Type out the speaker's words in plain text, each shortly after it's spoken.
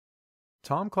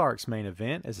Tom Clark's Main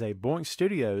Event is a Boink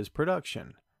Studios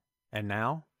production. And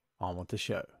now, on with the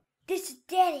show. This is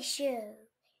Daddy's show.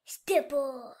 Step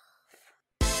off.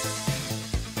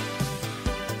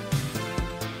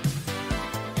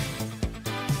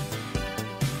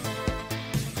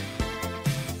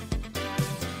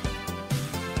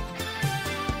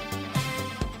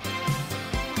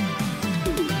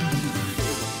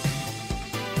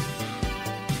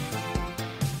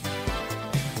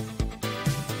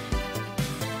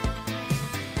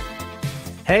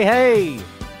 Hey,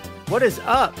 what is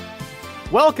up?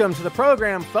 Welcome to the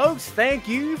program, folks. Thank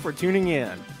you for tuning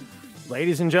in.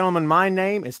 Ladies and gentlemen, my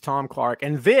name is Tom Clark,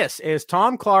 and this is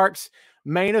Tom Clark's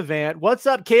Main Event. What's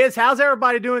up, kids? How's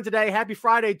everybody doing today? Happy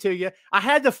Friday to you. I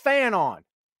had the fan on.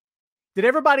 Did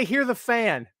everybody hear the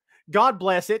fan? God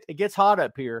bless it. It gets hot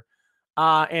up here.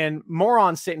 And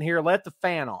morons sitting here, let the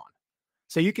fan on.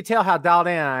 So you can tell how dialed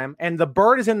in I am. And the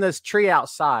bird is in this tree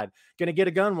outside. Going to get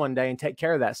a gun one day and take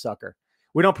care of that sucker.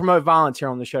 We don't promote violence here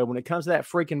on the show. When it comes to that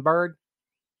freaking bird,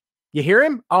 you hear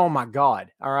him? Oh, my God.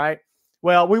 All right.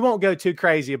 Well, we won't go too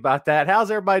crazy about that.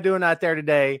 How's everybody doing out there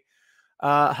today?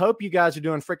 Hope you guys are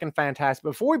doing freaking fantastic.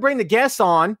 Before we bring the guests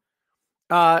on,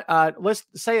 let's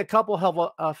say a couple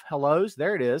of hellos.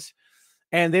 There it is.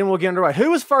 And then we'll get underway.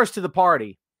 Who was first to the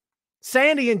party?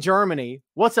 Sandy in Germany.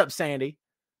 What's up, Sandy?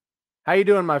 How you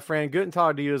doing, my friend? Good to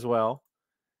talk to you as well.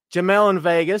 Jamel in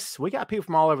Vegas. We got people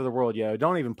from all over the world, yo.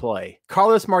 Don't even play.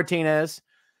 Carlos Martinez.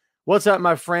 What's up,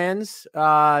 my friends?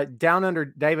 Down Under,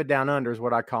 David Down Under is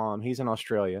what I call him. He's in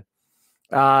Australia.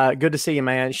 Good to see you,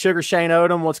 man. Sugar Shane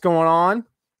Odom, what's going on?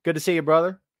 Good to see you,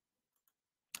 brother.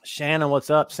 Shannon, what's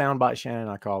up? Soundbite Shannon,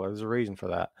 I call her. There's a reason for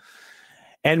that.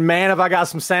 And, man, have I got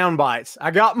some sound bites.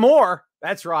 I got more.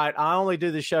 That's right. I only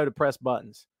do this show to press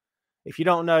buttons. If you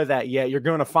don't know that yet, you're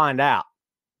going to find out.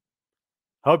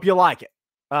 Hope you like it.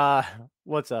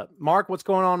 What's up? Mark, what's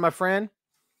going on, my friend?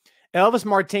 Elvis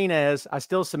Martinez, I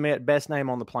still submit best name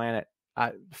on the planet.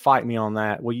 Fight me on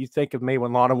that. Will you think of me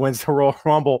when Lana wins the Royal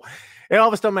Rumble?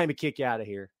 Elvis, don't make me kick you out of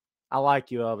here. I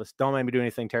like you, Elvis. Don't make me do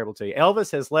anything terrible to you.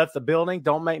 Elvis has left the building.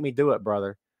 Don't make me do it,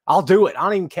 brother. I'll do it. I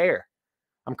don't even care.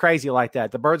 I'm crazy like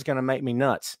that. The bird's going to make me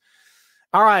nuts.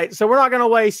 All right, so we're not going to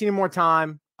waste any more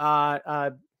time.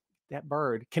 That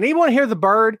bird. Can anyone hear the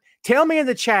bird? Tell me in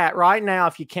the chat right now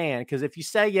if you can, because if you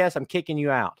say yes, I'm kicking you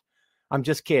out. I'm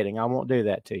just kidding. I won't do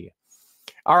that to you.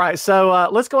 All right, so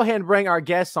let's go ahead and bring our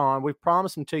guests on. We've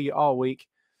promised them to you all week.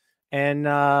 And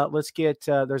let's get,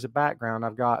 there's a background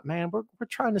I've got. Man, we're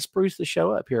trying to spruce the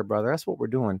show up here, brother. That's what we're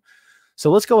doing. So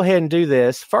let's go ahead and do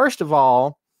this. First of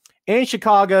all, in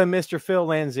Chicago, Mr. Phil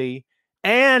Lindsey,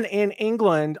 and in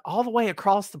England, all the way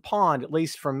across the pond, at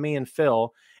least from me and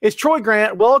Phil, it's Troy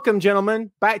Grant. Welcome, gentlemen,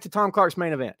 back to Tom Clark's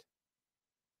Main Event.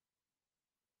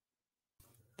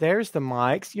 There's the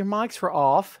mics. Your mics were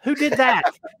off. Who did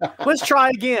that? Let's try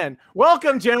again.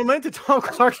 Welcome, gentlemen, to Tom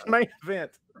Clark's Main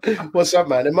Event. What's up,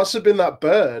 man? It must have been that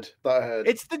bird that I heard.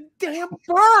 It's the damn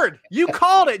bird. You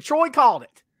called it. Troy called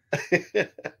it.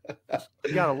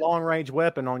 You got a long-range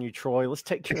weapon on you, Troy. Let's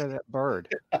take care of that bird.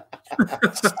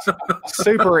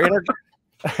 Super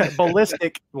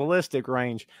ballistic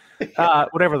range,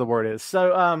 whatever the word is.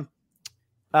 So,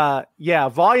 yeah,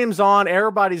 volume's on.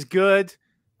 Everybody's good.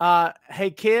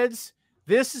 Hey, kids,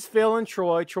 this is Phil and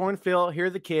Troy. Troy and Phil, here are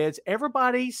the kids.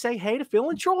 Everybody say hey to Phil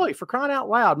and Troy for crying out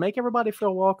loud. Make everybody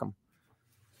feel welcome.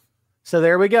 So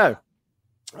there we go.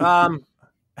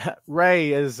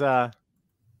 Ray is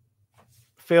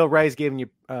Phil. Ray's giving you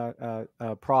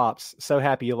props. So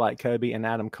happy you like Kobe and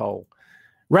Adam Cole.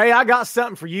 Ray, I got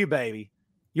something for you, baby.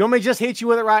 You want me to just hit you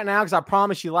with it right now? Because I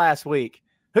promised you last week.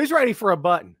 Who's ready for a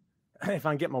button? If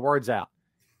I can get my words out.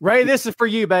 Ray, this is for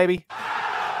you, baby.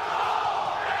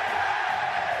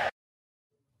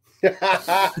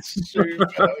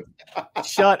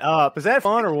 Shut up. Is that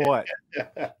fun or what?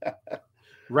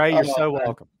 Ray, you're so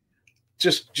welcome.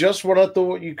 Just when I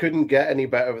thought you couldn't get any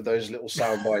better with those little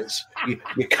sound bites,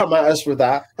 you come at us with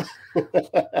that.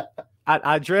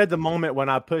 I dread the moment when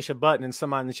I push a button and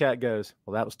somebody in the chat goes,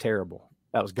 well, that was terrible.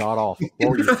 That was god awful. What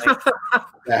were you thinking?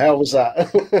 The hell was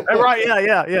that? Right.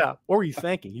 Yeah. What were you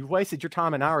thinking? You've wasted your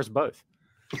time and ours both.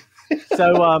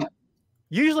 So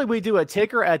usually we do a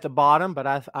ticker at the bottom, but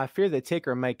I fear the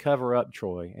ticker may cover up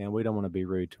Troy, and we don't want to be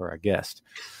rude to our guest.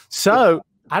 So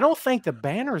I don't think the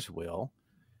banners will.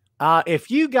 If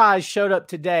you guys showed up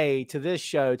today to this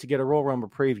show to get a Royal Rumble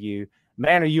preview,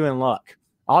 man, are you in luck.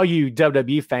 All you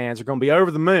WWE fans are going to be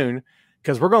over the moon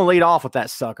because we're going to lead off with that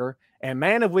sucker. And,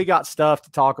 man, have we got stuff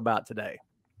to talk about today.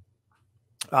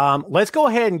 Let's go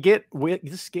ahead and get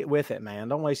with it, man.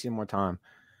 Don't waste any more time.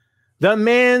 The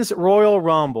men's Royal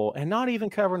Rumble, and not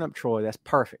even covering up Troy. That's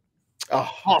perfect. Oh,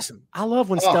 Awesome. I love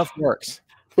when stuff works.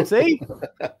 See?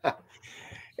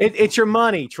 It's your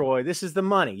money, Troy. This is the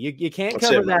money. You can't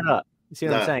cover that up. You see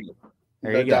what I'm saying?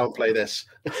 There you go. Downplay this.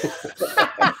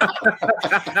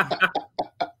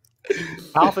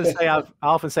 I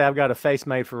often say I've got a face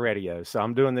made for radio, so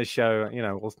I'm doing this show.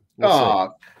 We'll see.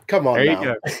 Come on! There now.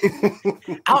 You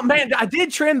go. Oh man, I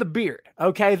did trim the beard.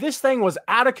 Okay, this thing was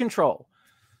out of control,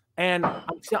 and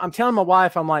I'm telling my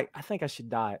wife, I'm like, I think I should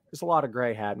dye it. There's a lot of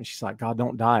gray happening. She's like, God,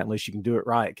 don't dye it unless you can do it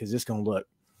right, because it's gonna look.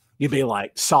 You'd be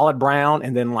like solid brown,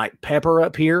 and then like pepper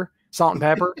up here, salt and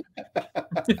pepper.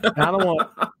 And I don't want.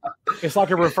 It's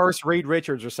like a reverse Reed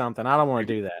Richards or something. I don't want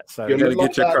to do that. So you gotta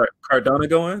get your Cardona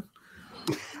going.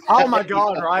 Oh my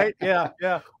God! Right? Yeah.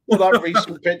 Well, that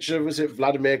recent picture, was it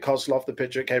Vladimir Kozlov? The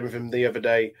picture that came of him the other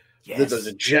day. Yes. There's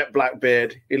a jet black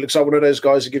beard. He looks like one of those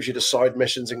guys who gives you the side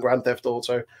missions in Grand Theft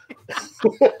Auto.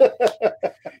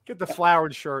 Get the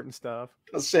flowered shirt and stuff.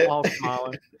 That's it. All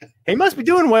smiling. He must be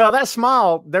doing well. That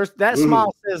smile,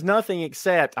 smile says nothing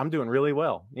except I'm doing really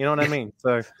well. You know what I mean?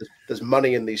 So there's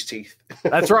money in these teeth.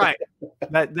 That's right.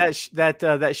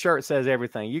 That shirt says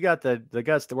everything. You got the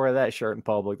guts to wear that shirt in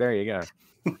public. There you go.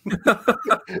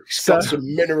 He's got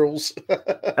some minerals.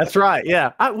 That's right.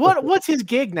 Yeah. What's his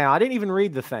gig now? I didn't even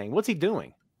read the thing. What's he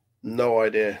doing? No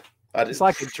idea. It's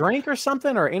like a drink or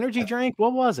something, or energy drink.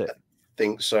 What was it?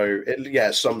 Think so.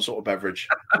 Some sort of beverage.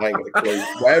 I ain't got a clue.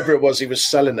 Whatever it was, he was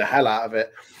selling the hell out of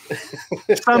it.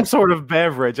 Some sort of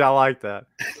beverage. I like that.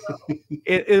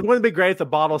 It wouldn't be great if the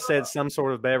bottle said some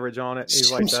sort of beverage on it. He's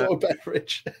some sort of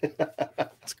beverage.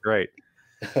 That's great.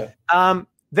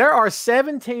 There are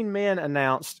 17 men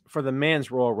announced for the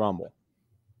men's Royal Rumble.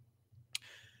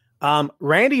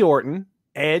 Randy Orton,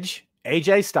 Edge,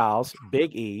 AJ Styles,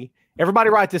 Big E. Everybody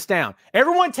write this down.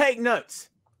 Everyone take notes.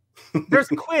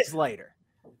 There's a quiz later.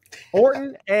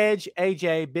 Orton, Edge,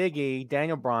 AJ, Big E,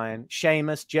 Daniel Bryan,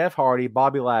 Sheamus, Jeff Hardy,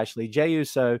 Bobby Lashley, Jey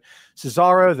Uso,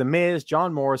 Cesaro, The Miz,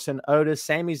 John Morrison, Otis,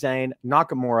 Sami Zayn,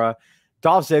 Nakamura,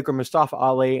 Dolph Ziggler, Mustafa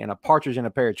Ali, and a partridge in a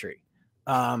pear tree.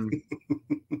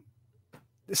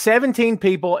 17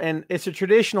 people, and it's a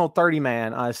traditional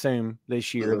 30-man, I assume,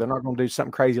 this year. They're not going to do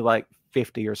something crazy like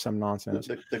 50 or some nonsense.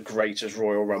 The greatest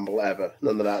Royal Rumble ever.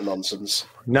 None of that nonsense.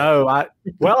 No, I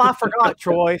forgot,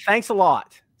 Troy. Thanks a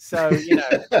lot. So,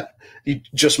 you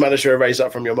just managed to erase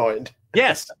that from your mind.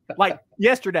 Yes, like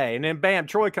yesterday, and then bam,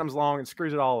 Troy comes along and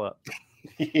screws it all up.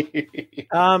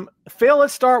 Phil,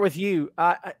 let's start with you.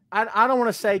 I don't want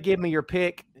to say give me your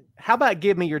pick. How about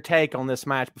give me your take on this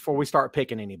match before we start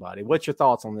picking anybody? What's your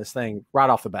thoughts on this thing right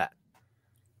off the bat?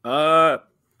 I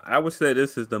would say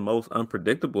this is the most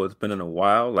unpredictable it's been in a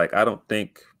while. Like, I don't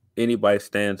think anybody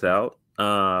stands out.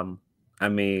 I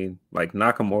mean, like,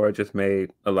 Nakamura just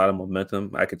made a lot of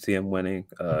momentum. I could see him winning.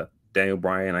 Daniel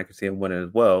Bryan, I could see him winning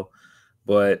as well.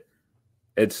 But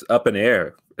it's up in the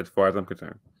air as far as I'm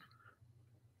concerned.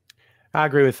 I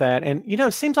agree with that. And,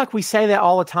 it seems like we say that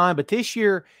all the time, but this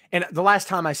year, and the last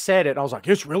time I said it, I was like,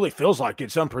 this really feels like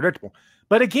it's unpredictable.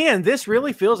 But again, this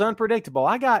really feels unpredictable.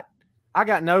 I got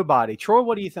nobody. Troy,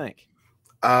 what do you think?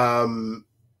 I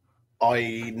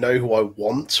know who I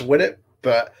want to win it,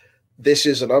 but this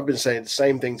is, and I've been saying the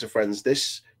same thing to friends,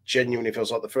 this genuinely feels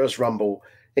like the first Rumble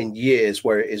in years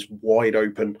where it is wide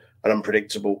open and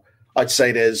unpredictable. I'd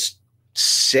say there's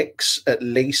 6 at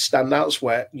least standouts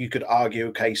where you could argue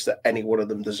a case that any one of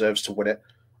them deserves to win it.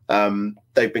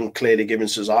 They've been clearly giving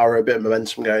Cesaro a bit of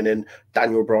momentum going in.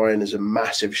 Daniel Bryan is a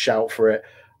massive shout for it.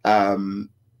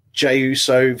 Jey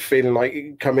Uso feeling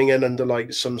like coming in under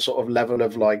like some sort of level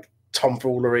of like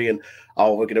tomfoolery and,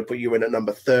 we're going to put you in at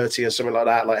number 30 or something like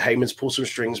that. Like Heyman's pull some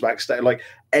strings backstage. Like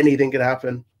anything could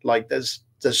happen. Like there's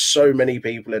so many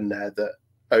people in there that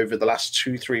over the last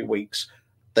 2-3 weeks,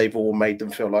 they've all made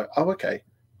them feel like, oh, okay,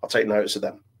 I'll take notice of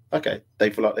them. Okay, they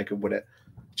feel like they could win it.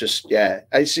 Just, yeah,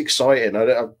 it's exciting.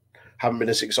 I haven't been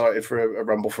as excited for a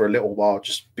Rumble for a little while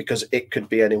just because it could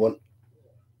be anyone.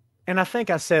 And I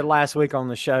think I said last week on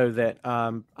the show that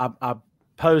I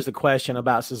posed the question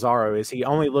about Cesaro. Is he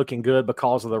only looking good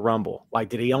because of the Rumble? Like,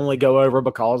 did he only go over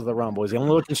because of the Rumble? Is he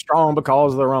only looking strong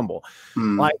because of the Rumble?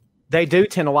 Like, they do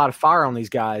tend a lot of fire on these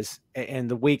guys in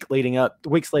the weeks leading up to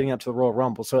the Royal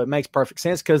Rumble. So it makes perfect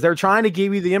sense because they're trying to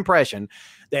give you the impression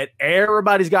that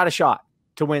everybody's got a shot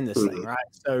to win this thing, right?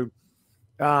 So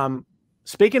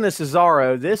speaking of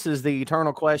Cesaro, this is the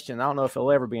eternal question. I don't know if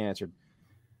it'll ever be answered.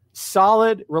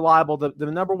 Solid, reliable. The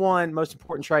number one most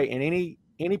important trait in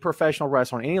any professional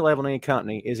wrestler, on any level, in any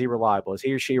company, is he reliable? Is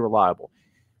he or she reliable?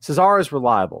 Cesaro is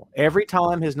reliable. Every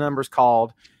time his number's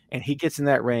called and he gets in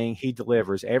that ring, he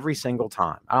delivers every single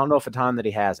time. I don't know if a time that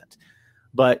he hasn't.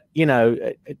 But,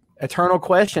 eternal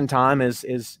question time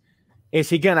is Is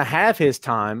he going to have his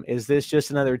time? Is this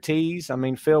just another tease? I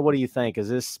mean, Phil, what do you think? Is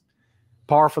this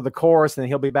par for the course and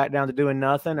he'll be back down to doing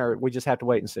nothing, or we just have to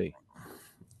wait and see?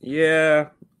 Yeah,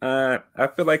 I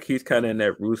feel like he's kind of in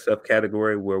that Rusev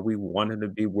category where we want him to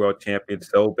be world champion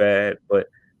so bad, but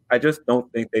I just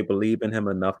don't think they believe in him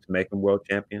enough to make him world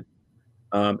champion.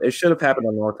 It should have happened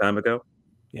a long time ago.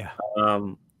 Yeah.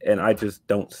 And I just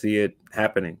don't see it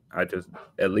happening.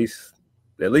 At least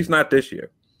not this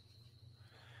year.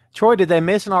 Troy, did they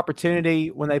miss an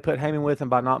opportunity when they put Heyman with him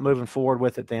by not moving forward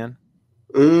with it then?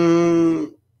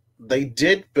 They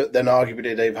did, but then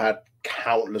arguably they've had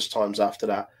countless times after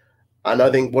that. And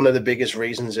I think one of the biggest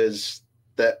reasons is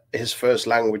that his first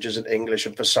language isn't English,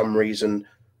 and for some reason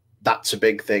that's a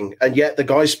big thing. And yet the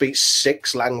guy speaks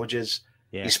 6 languages.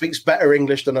 Yeah. He speaks better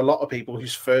English than a lot of people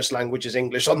whose first language is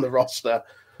English on the roster.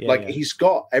 He's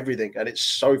got everything, and it's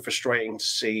so frustrating to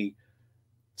see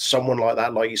someone like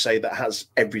that, like you say, that has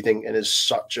everything and is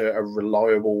such a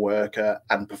reliable worker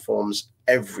and performs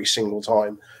every single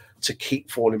time, to keep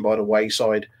falling by the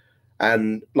wayside.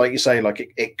 And like you say,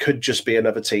 like it could just be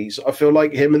another tease. I feel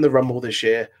like him in the Rumble this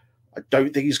year, I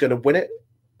don't think he's going to win it,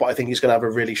 but I think he's going to have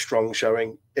a really strong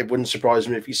showing. It wouldn't surprise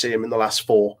me if you see him in the last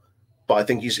 4, but I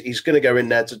think he's going to go in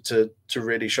there to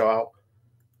really show out.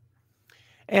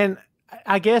 And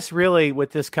I guess really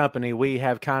with this company, we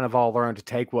have kind of all learned to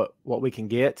take what we can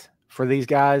get for these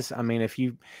guys. I mean, if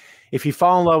you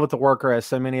fall in love with the worker, as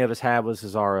so many of us have with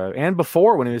Cesaro, and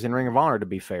before when he was in Ring of Honor, to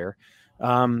be fair,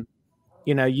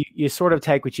 you sort of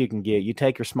take what you can get. You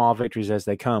take your small victories as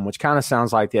they come, which kind of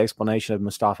sounds like the explanation of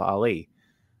Mustafa Ali,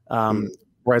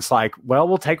 where it's like, well,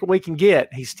 we'll take what we can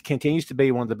get. He continues to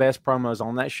be one of the best promos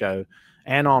on that show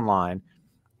and online,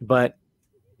 but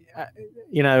I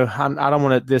don't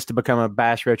want this to become a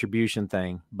bash retribution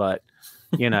thing, but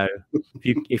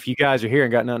if you guys are here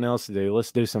and got nothing else to do,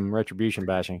 let's do some retribution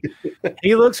bashing.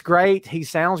 He looks great. He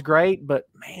sounds great, but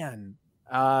man,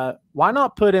 why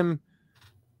not put him,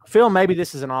 Phil, maybe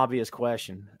this is an obvious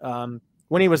question.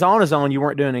 When he was on his own, you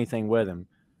weren't doing anything with him.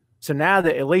 So now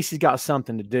that at least he's got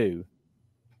something to do,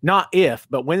 not if,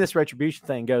 but when this retribution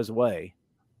thing goes away,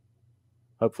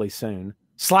 hopefully soon,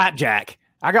 slapjack.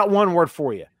 I got one word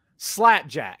for you.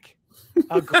 Slapjack.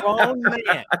 A grown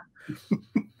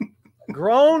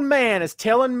man is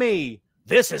telling me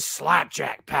this is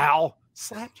slapjack, pal.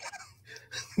 Slapjack.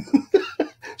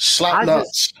 Slap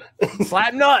nuts.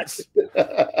 Slap nuts.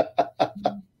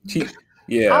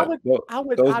 Yeah,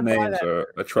 those names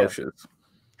are atrocious.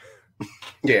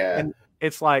 Yeah. And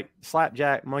it's like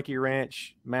slapjack, monkey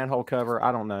wrench, manhole cover.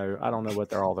 I don't know what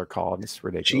they're called. It's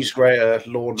ridiculous. Cheese grater,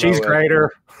 lawn cheese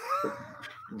grater.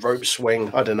 Rope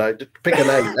swing. I don't know. Pick a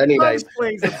name. Any name. Rope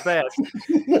swing's the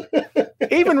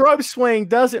best. Even rope swing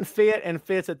doesn't fit and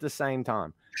fits at the same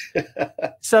time.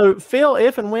 So, Phil,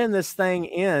 if and when this thing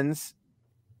ends,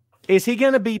 is he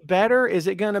going to be better? Is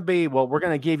it going to be, well, we're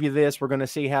going to give you this, we're going to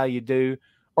see how you do?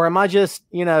 Or am I just,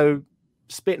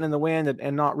 spitting in the wind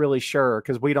and not really sure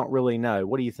because we don't really know?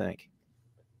 What do you think?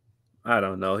 I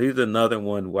don't know. He's another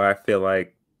one where I feel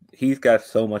like he's got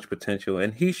so much potential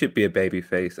and he should be a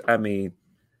babyface. I mean,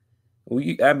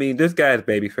 this guy's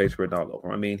babyface written all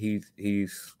over. I mean, he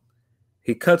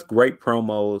cuts great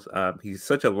promos. He's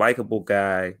such a likable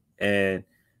guy, and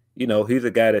he's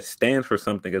a guy that stands for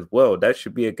something as well. That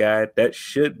should be a guy that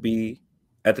should be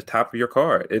at the top of your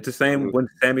card. It's the same when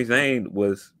Sami Zayn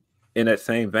was in that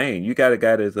same vein. You got a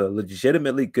guy that's a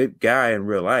legitimately good guy in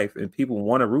real life, and people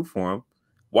want to root for him.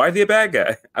 Why is he a bad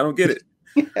guy? I don't get it.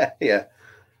 Yeah.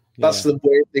 That's the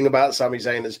weird thing about Sami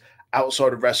Zayn is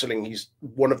outside of wrestling, he's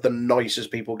one of the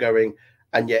nicest people going,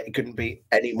 and yet it couldn't be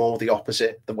any more the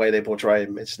opposite, the way they portray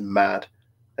him. It's mad.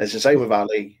 It's the same with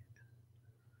Ali.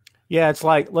 Yeah, it's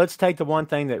like, let's take the one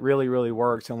thing that really, really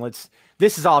works, and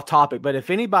this is off topic, but if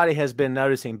anybody has been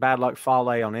noticing Bad Luck Fale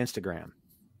on Instagram,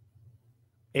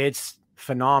 it's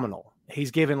phenomenal.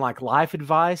 He's giving life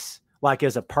advice,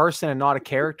 as a person and not a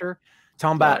character.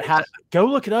 Talking about how, go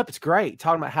look it up. It's great.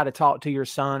 Talking about how to talk to your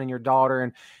son and your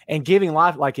daughter and giving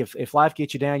life. Like if life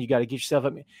gets you down, you got to get yourself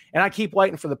up. And I keep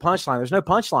waiting for the punchline. There's no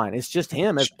punchline. It's just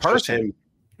him as a person.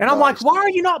 And I'm like, why are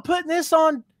you not putting this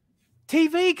on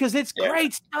TV? Because it's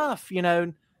great stuff.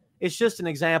 It's just an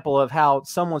example of how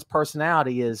someone's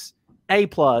personality is A+.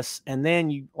 And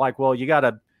then you you got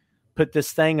to put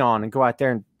this thing on and go out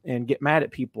there and get mad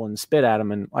at people and spit at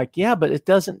them. And but it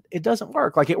doesn't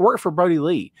work. It worked for Brody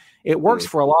Lee. It works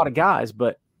for a lot of guys,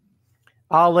 but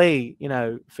Ali,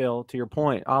 Phil, to your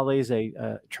point, Ali's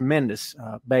a tremendous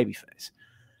babyface.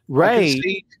 Ray, I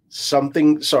see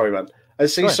something. Sorry, man. I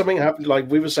see something happen.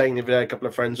 Like we were saying, if we had a couple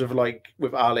of friends with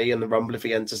with Ali and the Rumble, if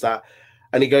he enters that,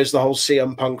 and he goes the whole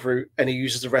CM Punk route, and he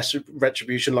uses the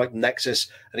retribution like Nexus,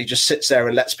 and he just sits there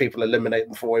and lets people eliminate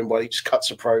them for him while he just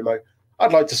cuts a promo.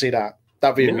 I'd like to see that.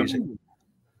 That'd be amusing.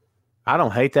 I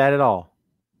don't hate that at all.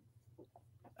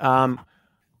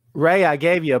 Ray, I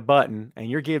gave you a button, and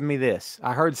you're giving me this.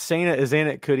 I heard Cena is in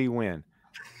it. Could he win?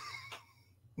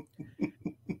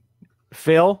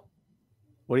 Phil,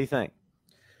 what do you think?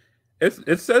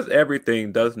 It says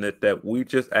everything, doesn't it? That we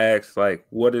just asked, like,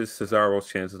 what is Cesaro's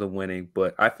chances of winning?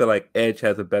 But I feel like Edge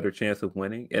has a better chance of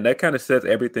winning. And that kind of says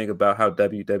everything about how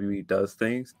WWE does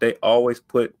things. They always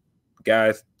put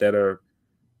guys that are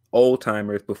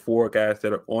old-timers before guys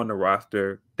that are on the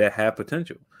roster that have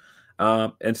potential.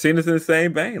 And Cena's in the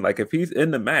same vein. Like, if he's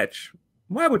in the match,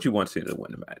 why would you want Cena to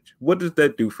win the match? What does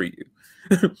that do for you?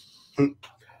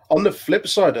 On the flip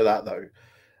side of that, though,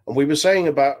 and we were saying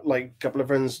about, like, a couple of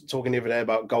friends talking the other day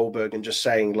about Goldberg and just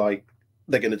saying, like,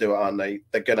 they're going to do it, aren't they?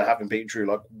 They're going to have him beat Drew.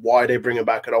 Like, why are they bringing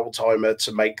back an old-timer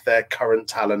to make their current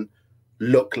talent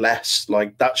look less?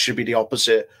 Like, that should be the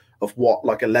opposite of what,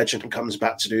 like, a legend comes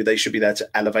back to do. They should be there to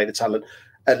elevate the talent.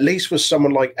 At least with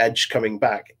someone like Edge coming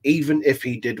back, even if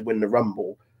he did win the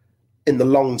Rumble, in the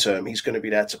long term, he's going to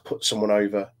be there to put someone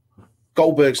over.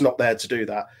 Goldberg's not there to do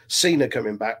that. Cena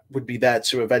coming back would be there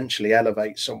to eventually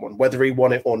elevate someone, whether he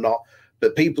won it or not.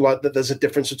 But people like that, there's a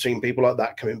difference between people like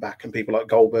that coming back and people like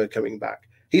Goldberg coming back.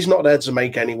 He's not there to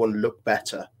make anyone look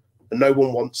better. And no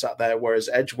one wants that there. Whereas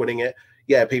Edge winning it,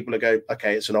 yeah, people are going,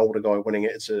 okay, it's an older guy winning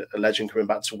it. It's a legend coming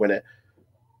back to win it.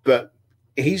 But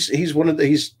he's one of the,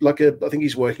 he's like a, I think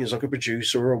he's working as like a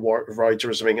producer or a writer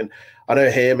or something. And I know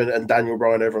him and Daniel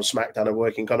Bryan over on SmackDown are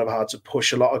working kind of hard to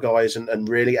push a lot of guys and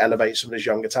really elevate some of his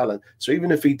younger talent. So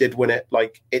even if he did win it,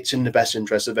 like, it's in the best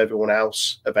interest of everyone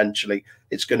else. Eventually,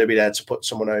 it's going to be there to put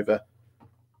someone over.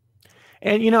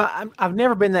 And, you know, I've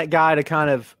never been that guy to kind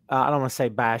of, I don't want to say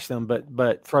bash them,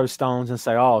 but throw stones and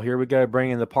say, oh, here we go,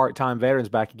 bringing the part-time veterans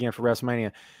back again for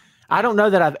WrestleMania. I don't know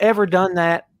that I've ever done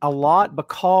that a lot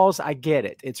because I get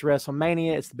it. It's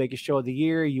WrestleMania. It's the biggest show of the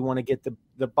year. You want to get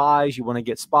the buys. You want to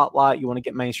get spotlight. You want to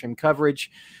get mainstream coverage,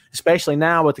 especially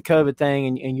now with the COVID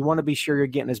thing. And you want to be sure you're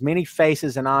getting as many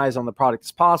faces and eyes on the product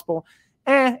as possible.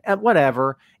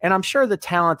 Whatever. And I'm sure the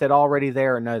talent that already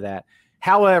there know that.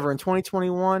 However, in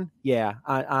 2021, yeah,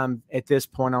 I'm at this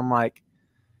point, I'm like,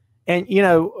 and, you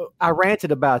know, I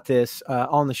ranted about this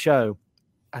on the show.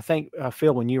 I think,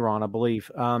 Phil, when you were on, I believe,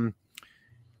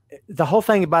 the whole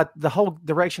thing about the whole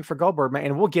direction for Goldberg, man,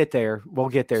 and we'll get there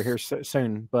here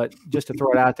soon, but just to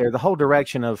throw it out there, the whole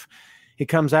direction of he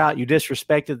comes out, you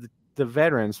disrespected the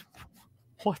veterans.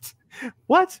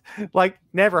 What? Like,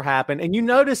 never happened. And you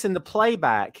notice in the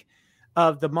playback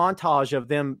of the montage of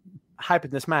them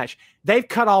hyping this match, they've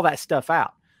cut all that stuff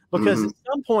out because at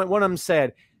some point one of them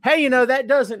said, hey, you know, that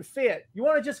doesn't fit. You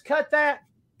want to just cut that?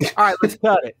 All right, let's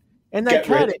cut it. And they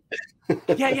cut it.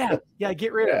 Yeah,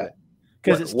 get rid of it.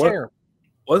 Because it's terrible.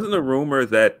 Wasn't the rumor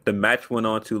that the match went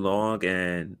on too long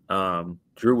and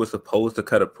Drew was supposed to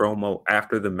cut a promo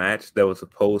after the match that was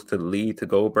supposed to lead to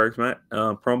Goldberg's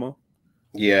promo?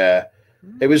 Yeah.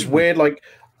 It was weird. Like,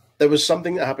 there was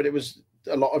something that happened. It was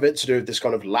a lot of it to do with this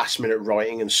kind of last-minute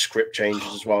writing and script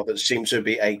changes as well that seemed to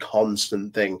be a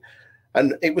constant thing.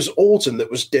 And it was Orton that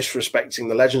was disrespecting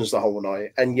the legends the whole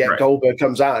night. And yet Goldberg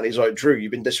comes out and he's like, Drew,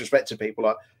 you've been disrespecting people.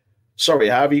 Like, sorry,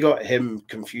 how have you got him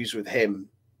confused with him?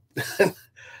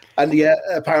 And yeah,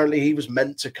 apparently he was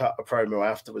meant to cut a promo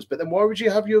afterwards. But then why would you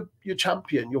have your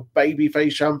champion, your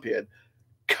babyface champion,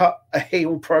 cut a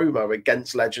heel promo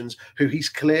against legends who he's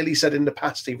clearly said in the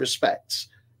past he respects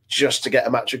just to get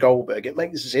a match of Goldberg? It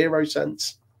makes zero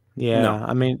sense. Yeah, no.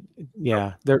 I mean,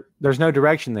 yeah, there's no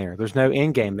direction there. There's no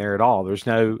end game there at all. There's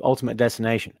no ultimate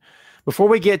destination. Before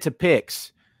we get to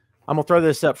picks, I'm going to throw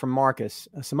this up from Marcus.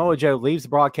 Samoa Joe leaves the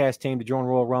broadcast team to join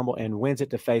Royal Rumble and wins it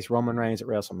to face Roman Reigns at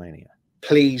WrestleMania.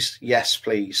 Please. Yes,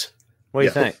 please. What do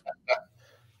you think?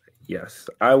 Yes.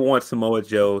 I want Samoa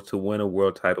Joe to win a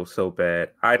world title so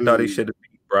bad. I thought he should have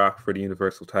beat Brock for the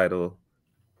Universal title.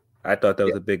 I thought that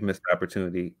was a big missed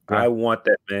opportunity. Yeah. I want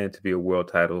that man to be a world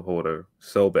title holder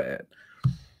so bad.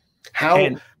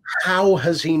 How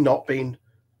has he not been?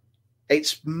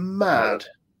 It's mad.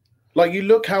 Like, you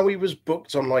look how he was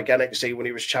booked on, like, NXT when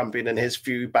he was champion and his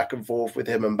feud back and forth with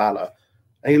him and Balor.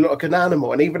 And he looked like an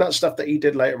animal. And even that stuff that he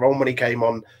did later on when he came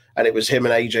on and it was him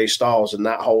and AJ Styles and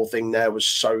that whole thing there was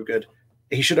so good.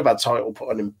 He should have had title put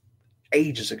on him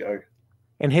ages ago.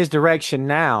 And his direction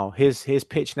now, his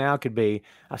pitch now could be,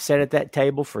 I've sat at that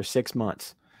table for 6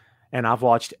 months and I've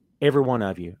watched every one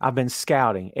of you. I've been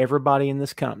scouting everybody in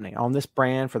this company on this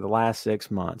brand for the last 6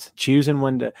 months, choosing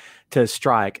when to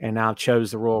strike. And now I've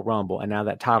chose the Royal Rumble. And now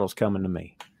that title's coming to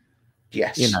me.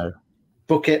 Yes. You know,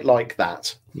 book it like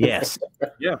that. Yes.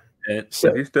 Yeah. And if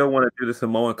you still want to do the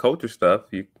Samoan culture stuff,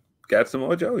 you got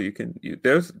Samoa Joe.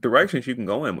 There's directions you can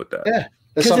go in with that. Yeah.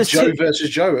 There's some Joe versus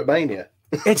Joe at Mania.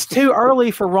 It's too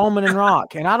early for Roman and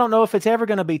Rock, and I don't know if it's ever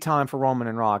going to be time for Roman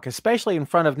and Rock, especially in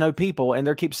front of no people. And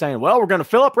they keep saying, "Well, we're going to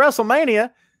fill up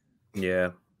WrestleMania."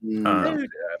 Yeah. Dude,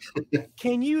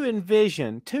 can you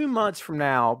envision 2 months from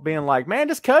now being like, "Man,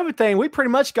 this COVID thing, we pretty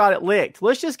much got it licked.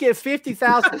 Let's just get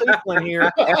 50,000 people in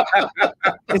here.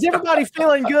 Is everybody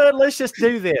feeling good? Let's just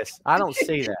do this." I don't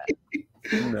see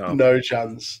that. No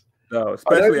chance. No,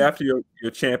 especially after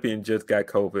your champion just got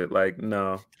COVID. Like,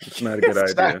 no, it's not a good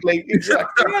idea.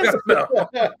 Exactly. No.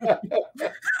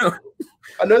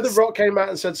 I know The Rock came out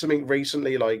and said something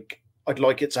recently like, I'd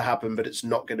like it to happen, but it's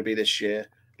not going to be this year.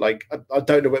 Like, I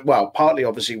don't know. Well, partly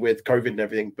obviously with COVID and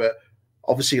everything, but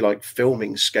obviously like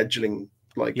filming, scheduling,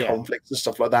 like conflicts and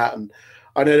stuff like that. And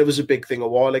I know there was a big thing a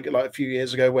while ago, like a few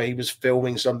years ago, where he was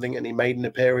filming something and he made an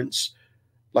appearance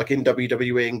like in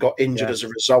WWE and got injured as a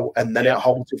result, and then it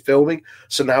halted filming.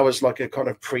 So now it's like a kind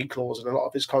of pre-clause in a lot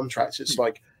of his contracts. It's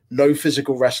like no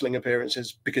physical wrestling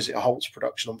appearances because it halts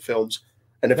production on films.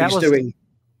 And if that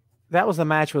was the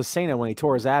match with Cena when he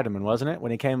tore his abdomen, wasn't it?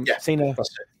 When he came, Cena,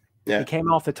 he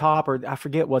came off the top, or I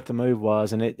forget what the move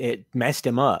was, and it messed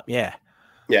him up. Yeah.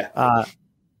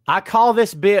 I call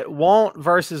this bit "Want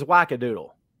versus Wackadoodle."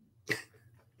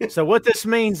 So what this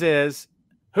means is,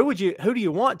 who do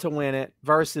you want to win it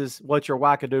versus what's your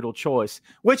wackadoodle choice,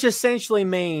 which essentially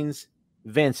means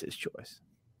Vince's choice.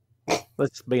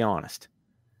 Let's be honest.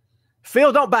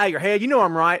 Phil, don't bow your head. You know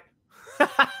I'm right.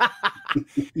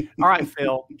 All right,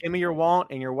 Phil, give me your want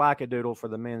and your wackadoodle for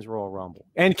the men's Royal Rumble.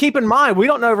 And keep in mind, we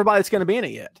don't know everybody that's going to be in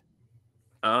it yet.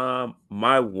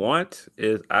 My want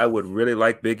is I would really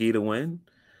like Big E to win.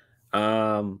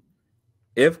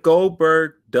 If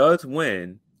Goldberg does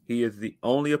win, he is the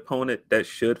only opponent that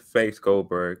should face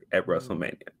Goldberg at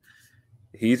WrestleMania.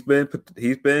 He's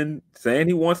been saying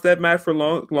he wants that match for a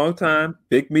long time.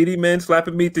 Big meaty men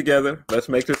slapping meat together. Let's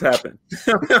make this happen.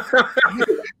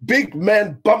 Big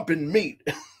men bumping meat.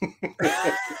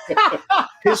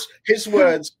 his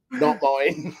words, not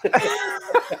mine.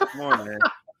 Come on,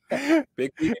 man.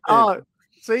 Big meaty men. Oh,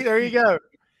 see, there you go.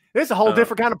 This is a whole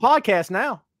different kind of podcast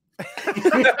now.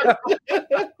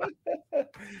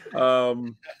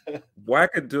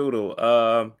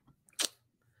 Wackadoodle.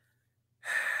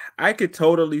 I could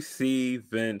totally see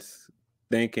Vince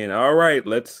thinking, all right,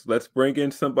 let's bring in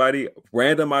somebody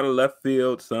random out of left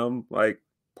field, some like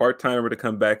part-timer to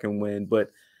come back and win.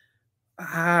 But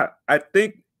I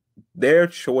think their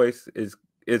choice is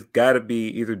got to be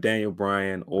either Daniel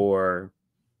Bryan or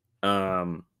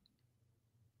Daniel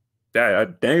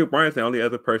Bryan's the only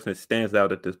other person that stands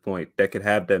out at this point that could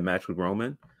have that match with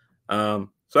Roman.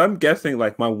 So I'm guessing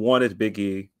like my one is Big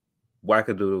E,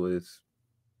 wackadoodle is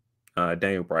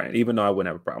Daniel Bryan, even though I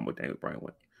wouldn't have a problem with Daniel Bryan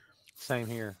winning. Same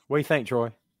here. What do you think,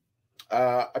 Troy?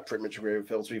 I pretty much agree with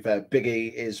Phil, to be fair. Big E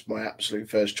is my absolute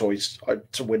first choice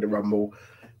to win the Rumble.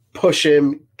 Push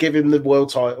him, give him the world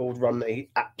title run that he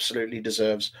absolutely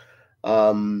deserves.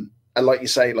 And like you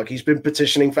say, like he's been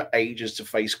petitioning for ages to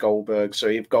face Goldberg. So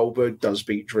if Goldberg does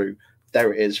beat Drew,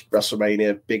 there it is,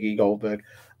 WrestleMania, Big E Goldberg.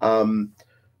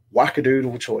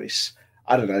 Wackadoodle choice.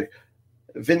 I don't know.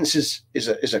 Vince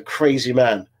is a crazy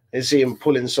man. I see him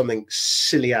pulling something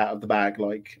silly out of the bag.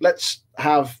 Like, let's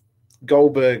have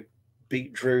Goldberg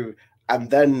beat Drew and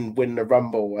then win the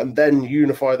Rumble and then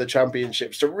unify the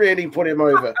championships to really put him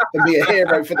over and be a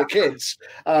hero for the kids.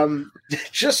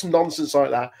 Just nonsense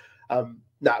like that.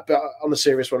 But on a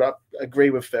serious one, I agree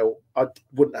with Phil. I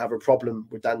wouldn't have a problem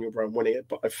with Daniel Bryan winning it,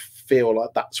 but I feel like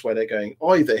that's where they're going,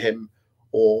 either him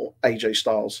or AJ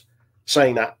Styles.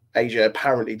 Saying that, AJ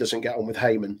apparently doesn't get on with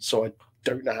Heyman, so I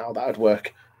don't know how that would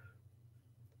work.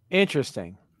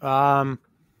 Interesting.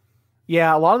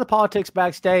 Yeah, a lot of the politics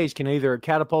backstage can either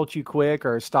catapult you quick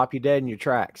or stop you dead in your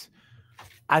tracks.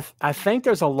 I think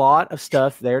there's a lot of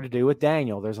stuff there to do with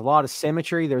Daniel. There's a lot of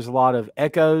symmetry. There's a lot of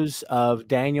echoes of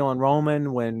Daniel and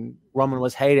Roman when Roman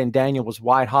was hated and Daniel was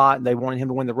white hot and they wanted him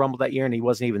to win the Rumble that year and he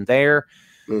wasn't even there.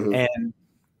 Mm-hmm. And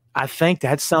I think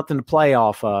that's something to play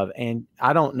off of. And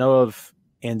I don't know if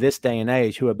in this day and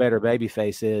age who a better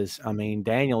babyface is. I mean,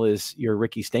 Daniel is your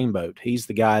Ricky Steamboat. He's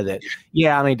the guy that,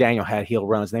 Daniel had heel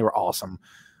runs and they were awesome.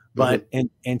 But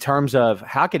in terms of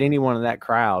how could anyone in that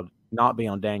crowd not be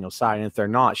on Daniel's side? And if they're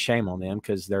not, shame on them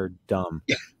because they're dumb.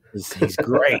 He's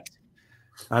great.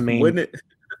 I mean, wouldn't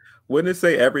it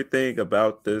say everything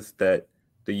about this that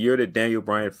the year that Daniel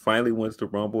Bryan finally wins the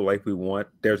Rumble like we want,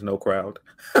 there's no crowd?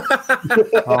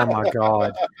 Oh my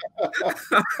God.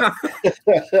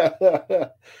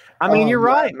 I mean, you're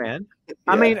man. right, man.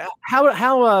 I mean,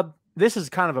 how this is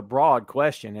kind of a broad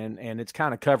question, and it's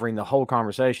kind of covering the whole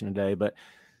conversation today, but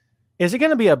is it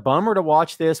going to be a bummer to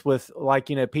watch this with, like,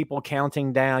 people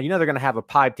counting down? They're going to have a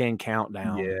piped in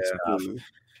countdown and stuff.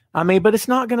 I mean, but it's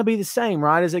not going to be the same,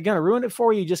 right? Is it going to ruin it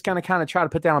for you? Just kind of try to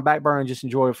put down a back burner and just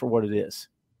enjoy it for what it is.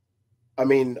 I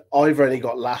mean, I've only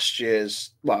got last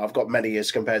year's. Well, I've got many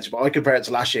years compared to, but I compare it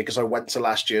to last year because I went to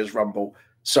last year's Rumble.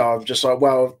 So I'm just like,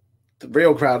 well, the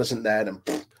real crowd isn't there, then.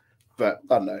 But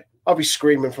I don't know. I'll be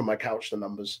screaming from my couch the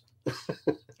numbers.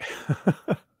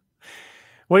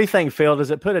 What do you think, Phil?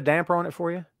 Does it put a damper on it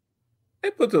for you?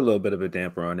 It puts a little bit of a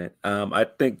damper on it. I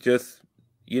think just,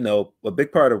 a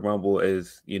big part of Rumble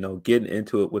is, getting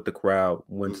into it with the crowd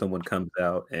when someone comes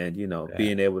out and,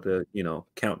 being able to,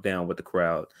 count down with the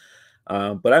crowd.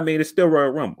 But I mean, it's still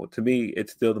Royal Rumble. To me,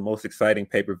 it's still the most exciting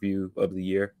pay-per-view of the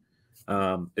year.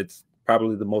 It's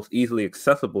probably the most easily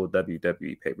accessible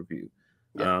WWE pay-per-view.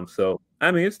 Yeah. So,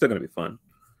 I mean, it's still going to be fun.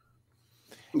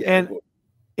 Yeah, and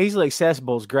easily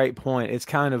accessible is a great point. It's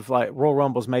kind of like Royal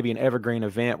Rumble's maybe an evergreen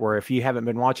event where if you haven't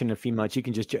been watching in a few months, you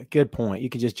can good point. You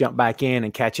can just jump back in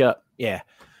and catch up. Yeah.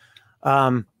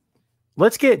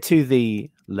 Let's get to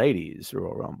the ladies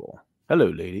Royal Rumble. Hello,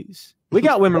 ladies. We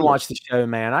got women watch the show,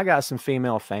 man. I got some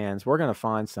female fans. We're going to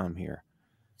find some here.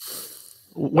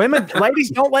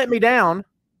 Ladies, don't let me down.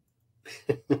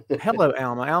 Hello,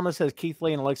 Alma. Alma says Keith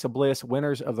Lee and Alexa Bliss,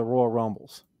 winners of the Royal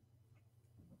Rumbles.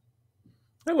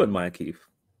 I wouldn't mind Keith.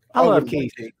 I love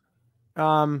Keith.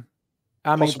 I mean,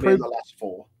 possibly in the last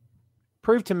 4.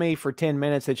 Prove to me for 10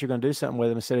 minutes that you're going to do something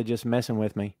with him instead of just messing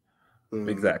with me.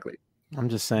 Exactly. I'm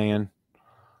just saying.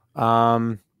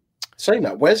 Saying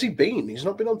that, where's he been? He's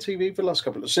not been on TV for the last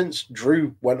couple of since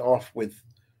Drew went off with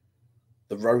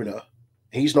the Rona.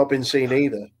 He's not been seen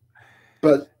either.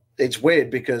 But it's weird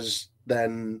because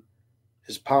then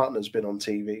his partner's been on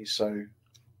TV, so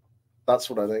that's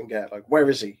what I don't get. Like, where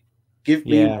is he? Give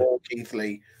me more Keith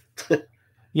Lee.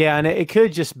 Yeah, and it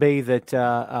could just be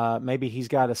that maybe he's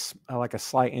got a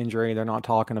slight injury. They're not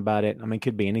talking about it. I mean, it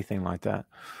could be anything like that.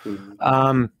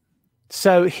 Mm-hmm.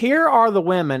 So here are the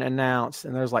women announced,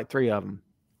 and there's like 3 of them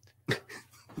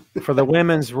for the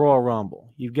women's Royal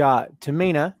Rumble. You've got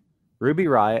Tamina, Ruby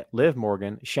Riott, Liv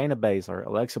Morgan, Shayna Baszler,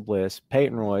 Alexa Bliss,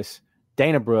 Peyton Royce,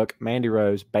 Dana Brooke, Mandy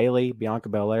Rose, Bayley, Bianca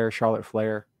Belair, Charlotte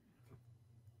Flair,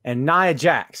 and Nia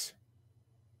Jax.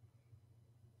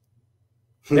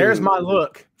 There's my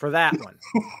look for that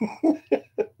one.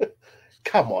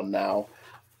 Come on now.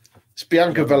 It's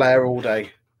Bianca Belair all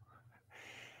day.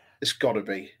 It's got to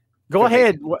be. Go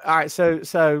ahead. All right,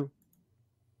 so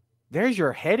there's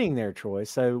your heading there, Troy.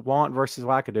 So Want versus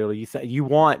Wackadoodle. You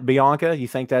want Bianca? You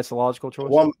think that's a logical choice? I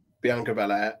want Bianca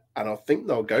Belair, and I think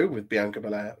they'll go with Bianca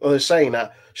Belair. Well, they're saying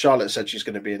that Charlotte said she's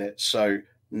going to be in it, so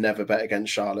never bet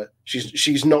against Charlotte.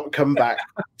 She's not come back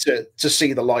to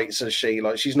see the lights as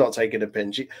she's not taking a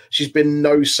pin. She's been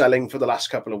no selling for the last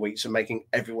couple of weeks and making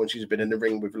everyone she's been in the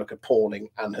ring with look appalling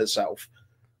and herself.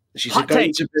 She's gone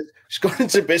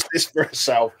into business for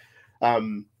herself.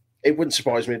 It wouldn't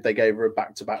surprise me if they gave her a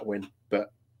back-to-back win,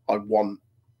 but I want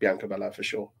Bianca Belair for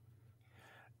sure.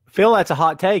 Phil, that's a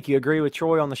hot take. You agree with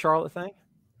Troy on the Charlotte thing?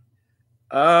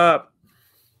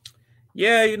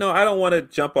 Yeah, I don't want to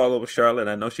jump all over Charlotte.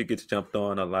 I know she gets jumped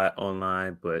on a lot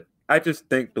online, but I just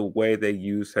think the way they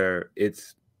use her,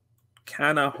 it's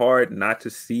kind of hard not to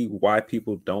see why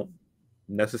people don't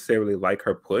necessarily like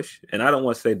her push. And I don't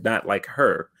want to say not like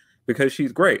her because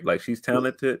she's great. Like, she's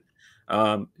talented.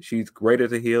 She's great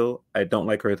as a heel. I don't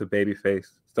like her as a babyface.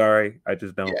 Sorry, I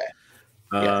just don't.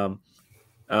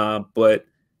 But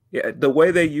yeah, the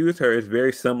way they use her is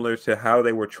very similar to how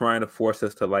they were trying to force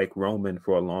us to like Roman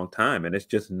for a long time, and it's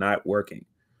just not working.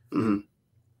 Mm-hmm.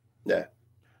 Yeah,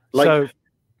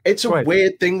 it's a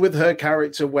weird thing with her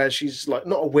character where she's like,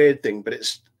 not a weird thing, but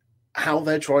it's how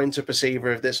they're trying to perceive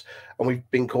her of this, and we've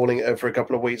been calling it for a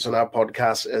couple of weeks on our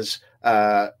podcast as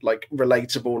like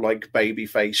relatable, like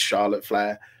babyface Charlotte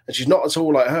Flair, and she's not at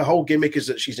all. Like, her whole gimmick is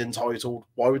that she's entitled.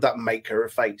 Why would that make her a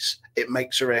face? It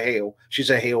makes her a heel. She's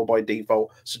a heel by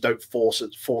default, so don't force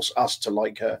us to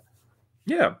like her.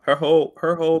 Yeah, her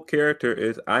whole character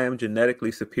is I am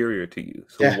genetically superior to you.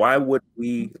 So why would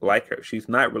we like her? She's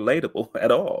not relatable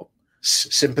at all.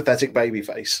 Sympathetic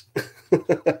babyface.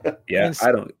 Yeah,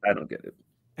 I don't get it.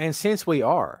 And since we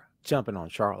are jumping on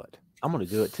Charlotte, I'm going to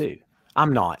do it too.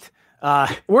 I'm not.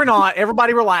 We're not.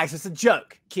 Everybody relax. It's a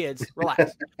joke, kids.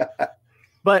 Relax.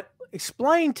 But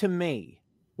explain to me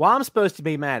why I'm supposed to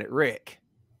be mad at Rick.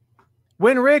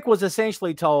 When Rick was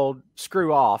essentially told,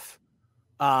 screw off,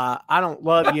 I don't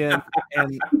love you,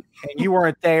 and you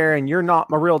weren't there, and you're not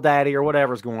my real daddy, or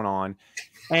whatever's going on.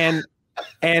 And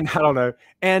And I don't know.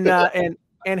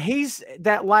 And he's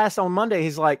that last on Monday,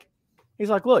 he's like,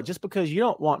 look, just because you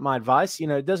don't want my advice,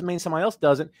 it doesn't mean somebody else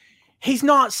doesn't. He's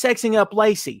not sexing up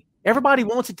Lacey. Everybody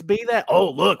wants it to be that.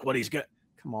 Oh, look what he's got.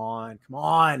 Come on.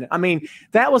 I mean,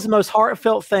 that was the most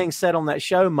heartfelt thing said on that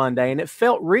show Monday, and it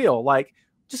felt real. Like,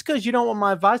 just because you don't want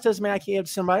my advice doesn't mean I can't give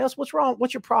to somebody else. What's wrong?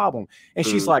 What's your problem? And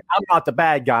she's like, I'm not the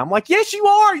bad guy. I'm like, yes, you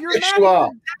are. You're yes, you are.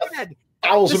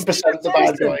 1,000% the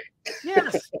bad guy.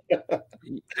 Yes.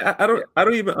 I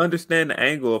don't even understand the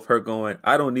angle of her going,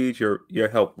 I don't need your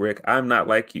help, Rick. I'm not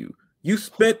like you. You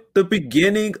spent the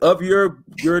beginning of your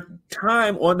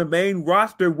time on the main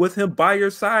roster with him by your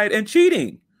side and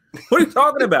cheating. What are you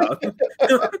talking about?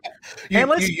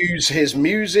 you use his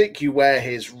music, you wear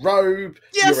his robe,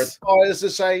 your attire's the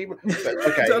same. But,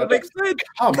 okay,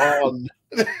 come on.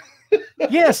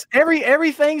 Yes,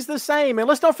 everything's the same. And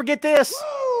let's don't forget this.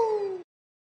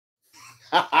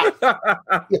 Man,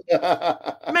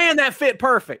 that fit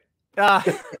perfect.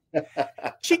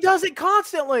 She does it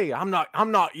constantly. I'm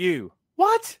not you.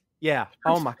 What? Yeah.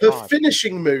 Oh my God. The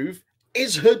finishing move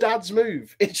is her dad's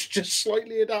move. It's just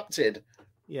slightly adapted.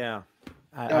 Yeah.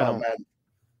 Man.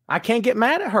 I can't get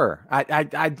mad at her.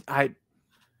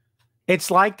 It's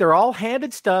like they're all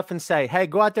handed stuff and say, hey,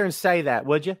 go out there and say that,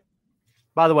 would you?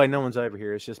 By the way, no one's over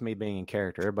here. It's just me being in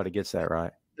character. Everybody gets that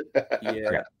right.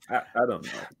 Yeah. I don't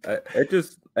know.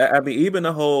 I mean, even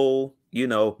the whole,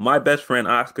 my best friend,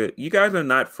 Oscar, you guys are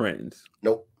not friends.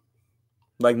 Nope.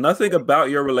 Like, nothing about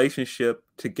your relationship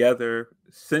together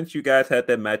since you guys had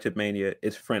that match at Mania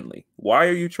is friendly. Why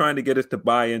are you trying to get us to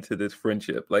buy into this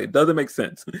friendship? Like, it doesn't make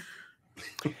sense.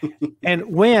 And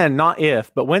when, not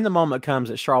if, but when the moment comes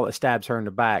that Charlotte stabs her in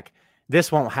the back,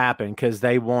 this won't happen because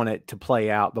they want it to play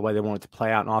out the way they want it to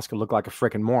play out. And Oscar looked like a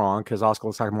freaking moron because Oscar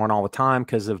looks like a moron all the time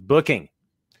because of booking.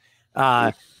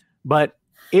 But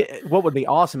what would be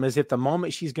awesome is if the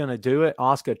moment she's going to do it,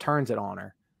 Oscar turns it on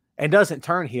her. And doesn't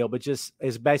turn heel, but just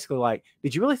is basically like,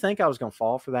 did you really think I was going to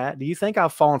fall for that? Do you think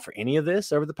I've fallen for any of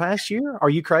this over the past year? Are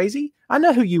you crazy? I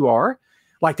know who you are.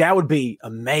 Like, that would be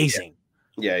amazing.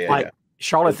 Yeah.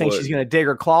 Charlotte thinks she's going to dig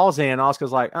her claws in.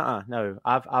 Oscar's like, no,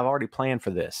 I've already planned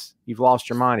for this. You've lost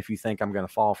your mind if you think I'm going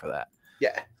to fall for that.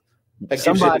 Yeah.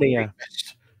 Somebody,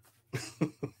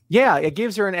 yeah, it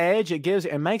gives her an edge.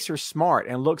 It makes her smart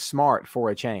and looks smart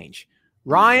for a change.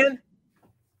 Ryan,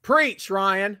 preach,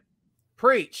 Ryan.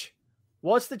 Preach.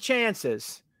 What's the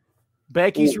chances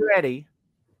Becky's ready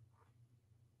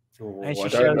and she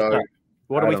shows up?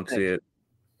 What do we think? See it.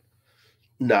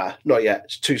 Nah, not yet.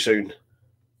 It's too soon.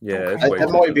 Yeah, there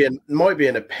might be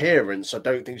an appearance. I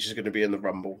don't think she's going to be in the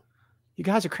Rumble. You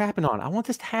guys are crapping on it. I want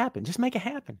this to happen. Just make it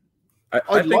happen.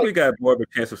 I think we got more of a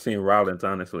chance of seeing Rollins,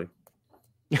 honestly.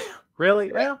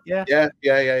 Really? Well, yeah.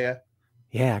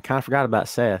 Yeah, I kind of forgot about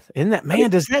Seth. Isn't that,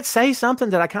 man, does that say something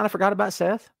that I kind of forgot about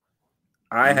Seth?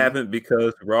 I haven't,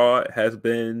 because Raw has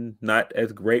been not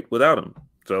as great without him.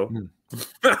 So,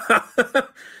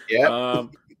 yeah.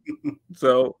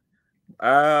 So,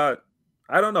 I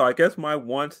don't know. I guess my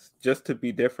wants just to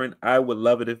be different. I would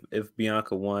love it if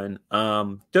Bianca won.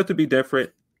 Just to be different,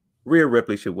 Rhea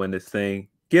Ripley should win this thing.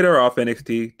 Get her off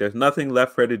NXT. There's nothing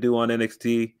left for her to do on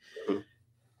NXT.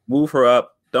 Move her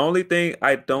up. The only thing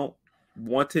I don't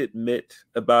want to admit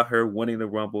about her winning the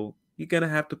Rumble, you're going to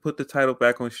have to put the title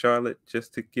back on Charlotte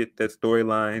just to get that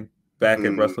storyline back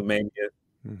at WrestleMania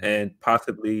and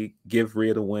possibly give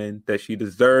Rhea the win that she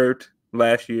deserved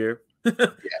last year.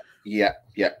 Yeah.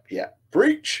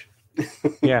 Breach.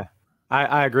 Yeah,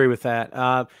 I agree with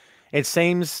that. It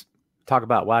seems, talk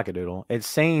about wackadoodle, it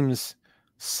seems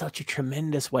such a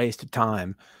tremendous waste of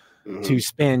time to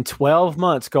spend 12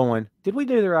 months going, did we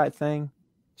do the right thing?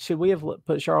 Should we have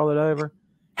put Charlotte over?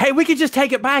 Hey, we could just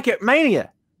take it back at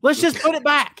Mania. Let's just put it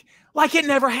back like it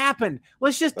never happened.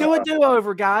 Let's just do a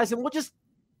do-over, guys, and we'll just,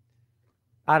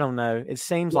 I don't know. It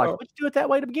seems like, let's do it that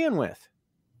way to begin with.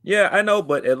 Yeah, I know,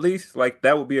 but at least like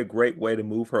that would be a great way to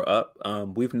move her up.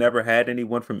 We've never had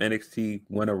anyone from NXT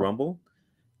win a Rumble,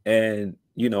 and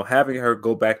having her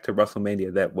go back to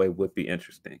WrestleMania that way would be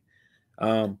interesting.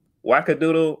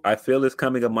 Wackadoodle, I feel is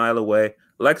coming a mile away.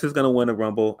 Lex is going to win a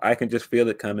Rumble. I can just feel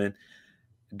it coming.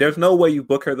 There's no way you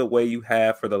book her the way you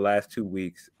have for the last 2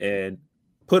 weeks and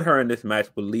put her in this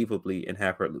match believably and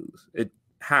have her lose.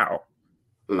 How?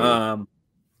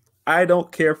 I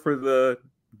don't care for the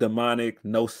demonic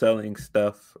no selling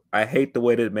stuff. I hate the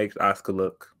way that it makes Asuka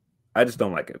look. I just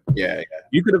don't like it. Yeah.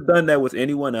 You could have done that with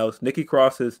anyone else. Nikki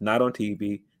Cross is not on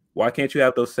TV. Why can't you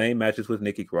have those same matches with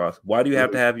Nikki Cross? Why do you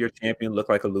have to have your champion look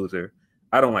like a loser?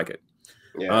 I don't like it.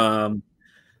 Yeah.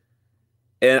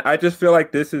 And I just feel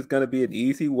like this is going to be an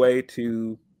easy way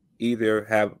to either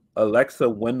have Alexa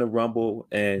win the Rumble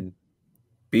and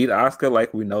beat Asuka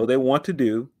like we know they want to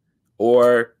do,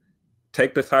 or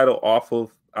take the title off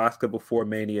of Asuka before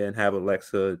Mania and have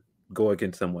Alexa go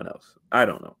against someone else. I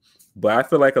don't know. But I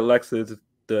feel like Alexa is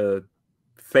the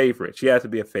favorite. She has to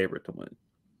be a favorite to win.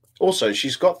 Also,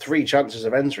 she's got 3 chances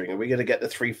of entering, and we're going to get the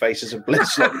 3 faces of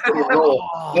Bliss like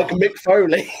Mick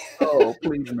Foley. Oh,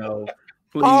 please no.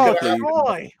 Please, oh, please.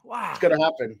 Troy. Wow. It's going to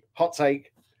happen. Hot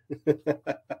take.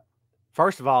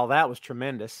 First of all, that was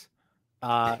tremendous.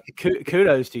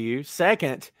 Kudos to you.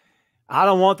 Second, I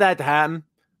don't want that to happen.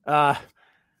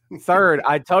 Third,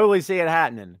 I totally see it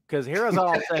happening, because here's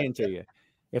all I'm saying to you.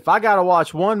 If I got to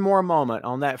watch one more moment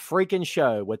on that freaking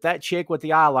show with that chick with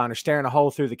the eyeliner staring a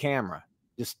hole through the camera,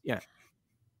 just,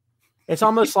 it's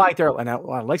almost like they're, and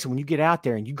Alexa, when you get out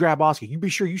there and you grab Oscar, you be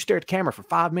sure you stare at the camera for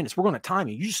 5 minutes. We're going to time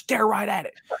you. You just stare right at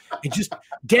it and just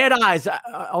dead eyes,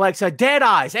 Alexa, dead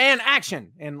eyes and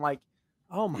action. And like,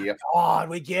 oh my God,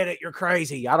 we get it. You're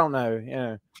crazy. I don't know.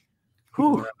 Yeah.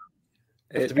 Whew.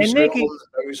 And Nikki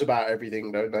knows about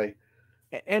everything, don't they?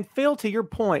 And Phil, to your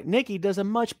point, Nikki does a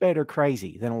much better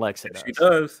crazy than Alexa does. She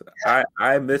does.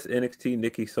 I miss NXT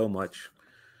Nikki so much.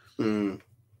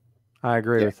 I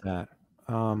agree with that.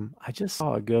 I just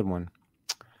saw a good one,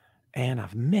 and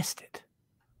I've missed it.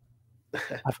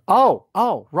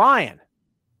 Ryan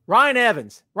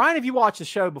Evans. Ryan, have you watched the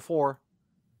show before?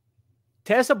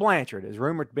 Tessa Blanchard is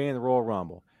rumored to be in the Royal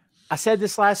Rumble. I said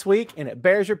this last week, and it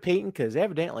bears repeating because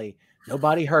evidently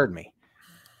nobody heard me.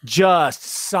 Just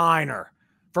sign her.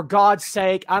 For God's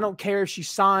sake, I don't care if she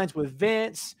signs with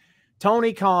Vince,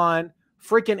 Tony Khan,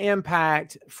 freaking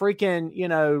Impact,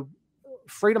 freaking,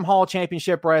 Freedom Hall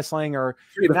Championship Wrestling, or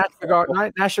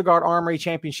National Guard Armory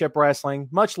Championship Wrestling.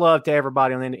 Much love to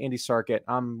everybody on the indie circuit.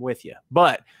 I'm with you.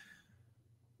 But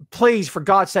please, for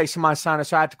God's sake, somebody sign her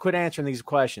so I have to quit answering these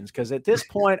questions, because at this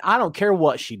point, I don't care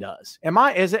what she does. Am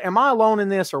I alone in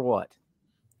this or what?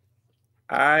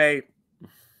 I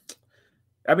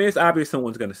mean, it's obvious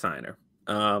someone's going to sign her.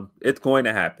 It's going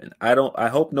to happen. I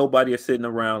hope nobody is sitting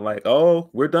around like, oh,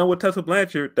 we're done with Tessa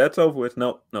Blanchard. That's over with.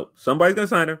 No, somebody's going to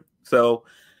sign her. So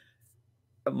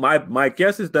my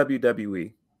guess is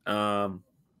WWE.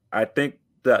 I think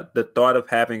that the thought of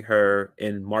having her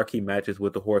in marquee matches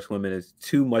with the Horsewomen is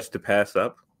too much to pass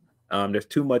up. There's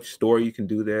too much story you can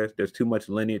do there. There's too much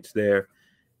lineage there.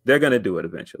 They're going to do it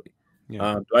eventually.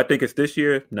 Yeah. Do I think it's this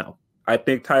year? No. I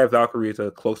think Taya Valkyrie is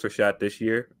a closer shot this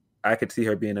year. I could see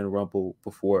her being in a Rumble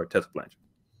before Tessa Blanchard.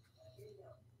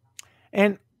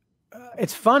 And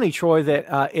it's funny, Troy,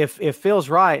 that if Phil's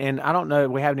right, and I don't know,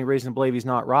 we have any reason to believe he's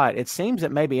not right, it seems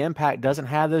that maybe Impact doesn't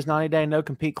have those 90-day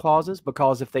no-compete clauses,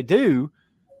 because if they do,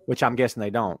 which I'm guessing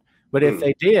they don't, but if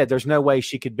they did, there's no way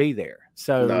she could be there.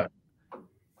 So,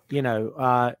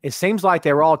 it seems like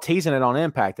they were all teasing it on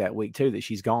Impact that week, too, that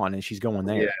she's gone and she's going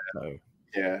there. Yeah. So.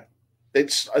 Yeah.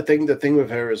 I think the thing with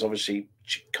her is obviously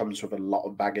she comes with a lot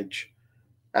of baggage.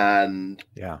 And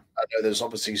I know there's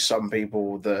obviously some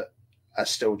people that are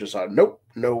still just like, nope,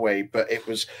 no way. But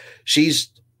she's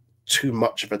too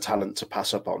much of a talent to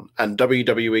pass up on. And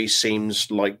WWE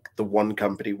seems like the one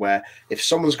company where if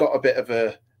someone's got a bit of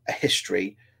a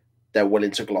history, they're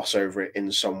willing to gloss over it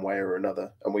in some way or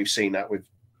another. And we've seen that with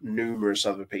numerous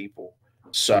other people.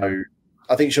 So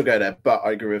I think she'll go there. But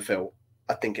I agree with Phil.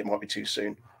 I think it might be too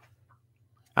soon.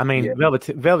 I mean,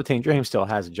 Velveteen Dream still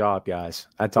has a job, guys.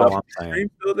 That's all I'm saying.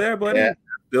 Dream still there, buddy. Yeah.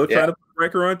 Still trying to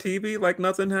break her on TV like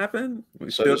nothing happened.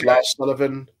 So does Lars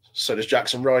Sullivan. So does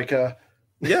Jackson Riker.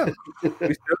 Yeah. We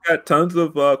still got tons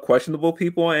of questionable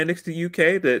people on NXT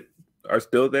UK that are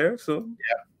still there. So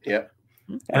yeah.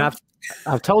 And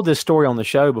I've told this story on the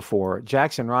show before.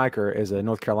 Jackson Riker is a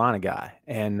North Carolina guy,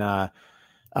 and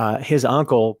his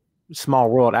uncle, Small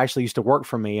World, actually used to work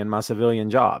for me in my civilian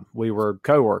job. We were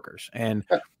co-workers. And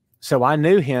so I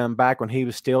knew him back when he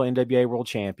was still NWA World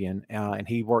Champion, and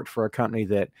he worked for a company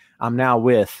that I'm now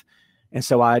with. And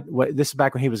so this is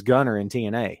back when he was Gunner in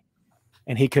TNA.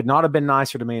 And he could not have been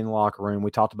nicer to me in the locker room.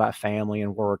 We talked about family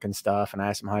and work and stuff, and I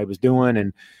asked him how he was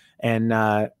doing. And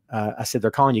I said,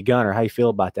 they're calling you Gunner. How you feel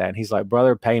about that? And he's like,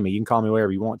 brother, pay me. You can call me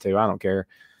whatever you want to. I don't care.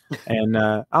 And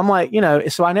I'm like,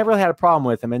 so I never really had a problem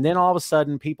with him. And then all of a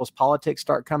sudden, people's politics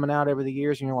start coming out over the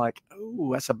years, and you're like,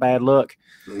 oh, that's a bad look.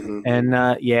 Mm-hmm.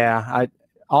 And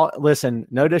listen,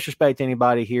 no disrespect to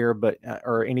anybody here, but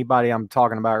or anybody I'm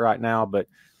talking about right now, but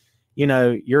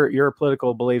your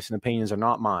political beliefs and opinions are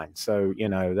not mine. So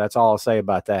that's all I'll say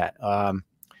about that.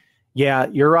 Yeah,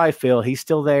 you're right, Phil. He's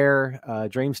still there.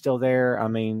 Dream's still there. I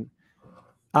mean,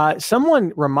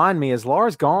 someone remind me, is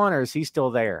Lars gone or is he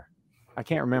still there? I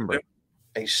can't remember.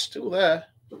 He's still there,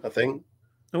 I think.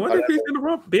 I wonder if he's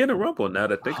going to be in a Rumble now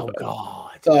that I think about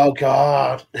God. Oh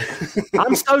God!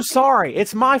 I'm so sorry.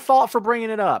 It's my fault for bringing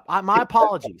it up. My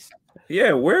apologies.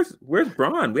 Yeah, where's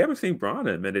Braun? We haven't seen Braun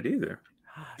in a minute either.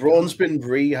 Braun's been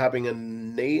rehabbing a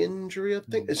knee injury. I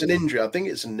think it's an injury. I think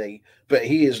it's a knee, but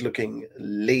he is looking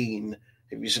lean.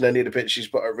 Have you seen any of the pictures he's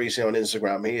put up recently on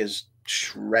Instagram? He is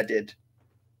shredded.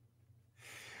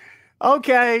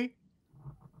 Okay.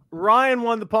 Ryan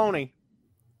won the pony.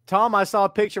 Tom, I saw a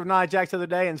picture of Nia Jax the other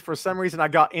day, and for some reason I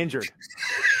got injured.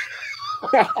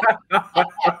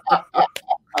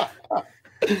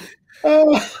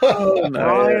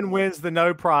 Ryan wins the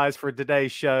no prize for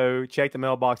today's show. Check the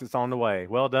mailbox. It's on the way.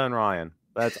 Well done, Ryan.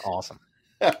 That's awesome.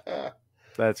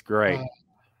 That's great.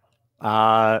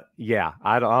 Yeah,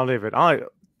 I'll leave it.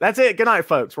 That's it. Good night,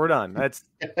 folks. We're done. That's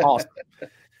awesome.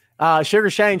 Sugar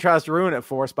Shane tries to ruin it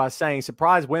for us by saying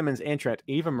surprise women's entrant,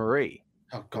 Eva Marie.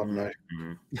 Oh God, no!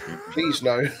 Please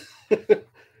no.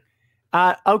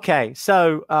 Okay,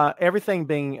 so everything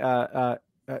being all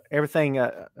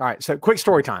right. So quick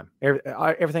story time.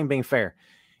 Everything being fair,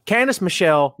 Candice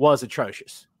Michelle was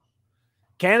atrocious.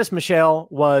 Candice Michelle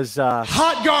was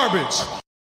hot garbage.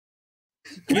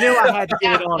 You knew I had to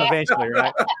get it on eventually,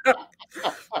 right?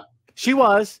 She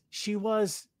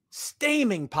was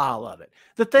steaming pile of it.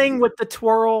 The thing with the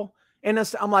twirl. And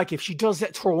I'm like, if she does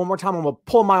that twirl one more time, I'm going to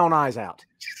pull my own eyes out.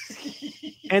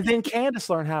 And then Candice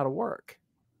learned how to work.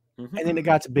 Mm-hmm. And then it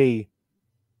got to be,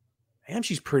 damn,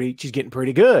 she's getting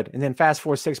pretty good. And then fast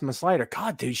forward 6 months later,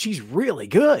 God, dude, she's really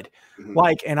good. Mm-hmm.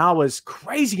 And I was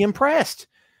crazy impressed.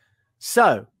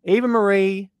 So Eva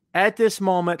Marie, at this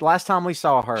moment, last time we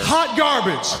saw her. Hot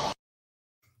garbage.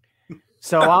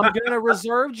 So I'm going to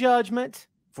reserve judgment.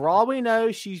 For all we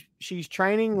know, she's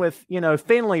training with,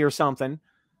 Finley or something.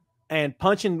 And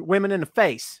punching women in the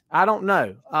face. I don't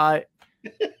know.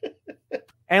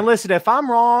 And listen, if I'm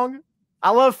wrong, I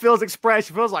love Phil's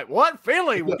expression. Phil's like, what?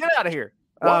 Finley? Well, get out of here.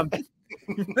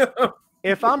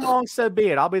 If I'm wrong, so be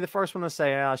it. I'll be the first one to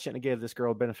say, I shouldn't have given this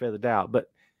girl a benefit of the doubt. But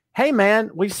hey,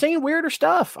 man, we've seen weirder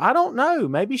stuff. I don't know.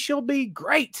 Maybe she'll be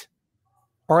great.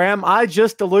 Or am I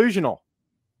just delusional?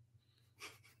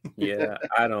 Yeah,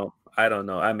 I don't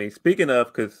know. I mean, speaking of,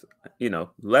 because,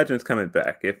 Legend's coming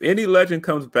back. If any Legend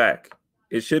comes back,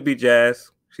 it should be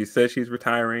Jazz. She says she's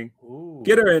retiring. Ooh.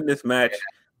 Get her in this match.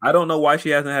 I don't know why she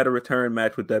hasn't had a return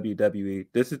match with WWE.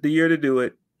 This is the year to do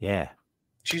it. Yeah.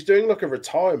 She's doing like a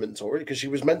retirement tour because she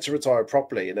was meant to retire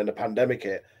properly and then the pandemic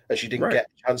hit and she didn't get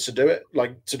a chance to do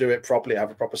it, properly,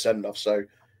 have a proper send-off. So,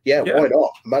 yeah, why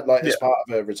not? As part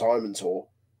of a retirement tour,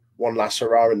 one last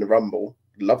hurrah in the Rumble.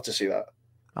 Love to see that.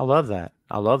 I love that.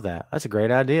 That's a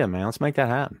great idea, man. Let's make that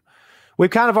happen. We've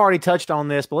kind of already touched on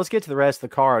this, but let's get to the rest of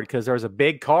the card because there's a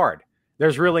big card.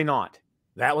 There's really not.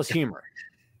 That was humor.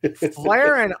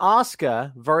 Flair and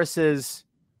Asuka versus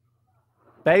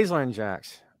Baszler and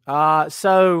Jax.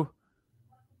 So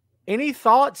any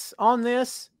thoughts on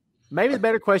this? Maybe the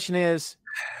better question is,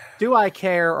 do I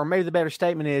care? Or maybe the better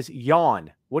statement is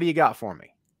yawn. What do you got for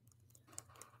me?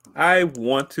 I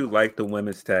want to like the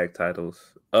women's tag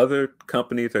titles. Other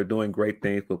companies are doing great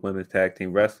things with women's tag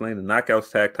team wrestling. The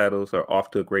Knockouts tag titles are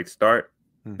off to a great start.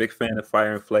 Big fan of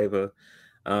Fire and Flavor.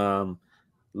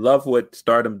 Love what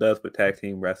Stardom does with tag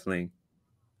team wrestling.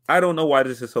 I don't know why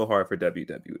this is so hard for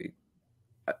WWE.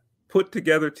 Put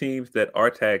together teams that are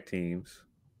tag teams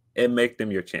and make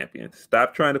them your champions.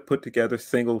 Stop trying to put together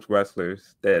singles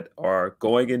wrestlers that are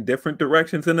going in different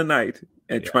directions in the night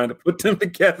and trying to put them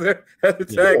together as a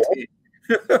tag team.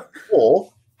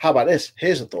 Or how about this?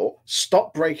 Here's a thought.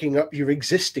 Stop breaking up your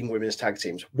existing women's tag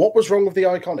teams. What was wrong with the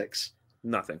Iconics?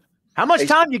 Nothing. How much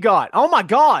time you got? Oh my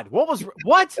God.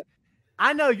 What?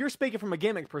 I know you're speaking from a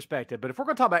gimmick perspective, but if we're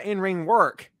going to talk about in-ring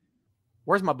work,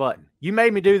 where's my button? You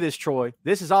made me do this, Troy.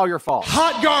 This is all your fault.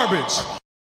 Hot garbage.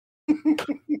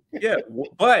 Yeah,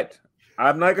 but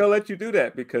I'm not going to let you do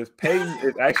that because Peyton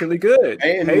is actually good.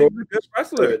 Peyton's a good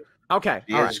wrestler. Okay.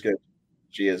 She is good.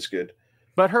 She is good.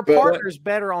 But her partner's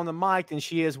better on the mic than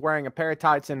she is wearing a pair of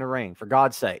tights in the ring, for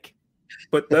God's sake.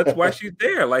 But that's why she's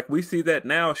there. Like, we see that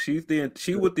now. She was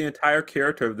the entire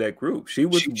character of that group. She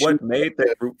was what made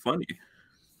that group funny.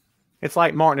 It's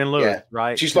like Martin and Lewis,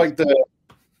 right? She's like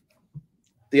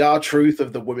the R-Truth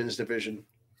of the women's division.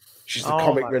 She's the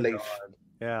comic relief.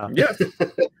 God. Yeah.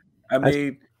 Yeah. I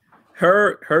mean,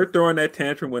 her throwing that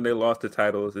tantrum when they lost the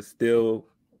titles is still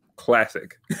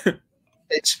classic.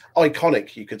 It's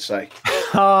iconic, you could say.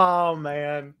 Oh,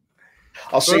 man.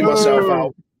 I'll see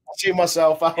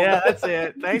myself out. Yeah, that's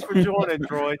it. Thanks for joining,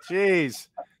 Troy. Jeez.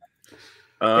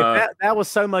 That was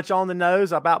so much on the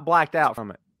nose, I about blacked out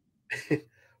from it.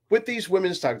 With these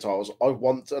women's tag titles, I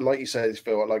want, and like you said,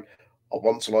 Phil, I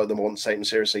want to like them, I want to take them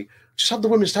seriously. Just have the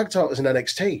women's tag titles in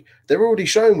NXT. They're already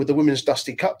showing with the women's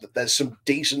Dusty Cup that there's some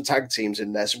decent tag teams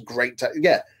in there, some great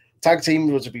tag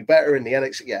teams would be better in the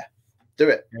NXT. Yeah, do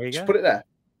it. Just put it there.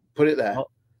 Put it there.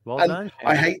 Well and done.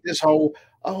 I hate this whole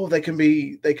they can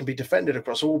be defended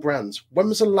across all brands. When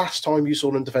was the last time you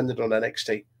saw them defended on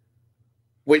NXT?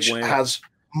 Which has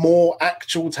more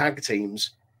actual tag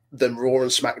teams than Raw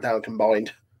and SmackDown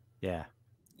combined. Yeah.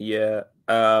 Yeah.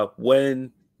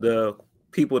 When the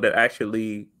people that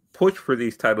actually pushed for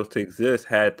these titles to exist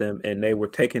had them, and they were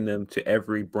taking them to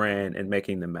every brand and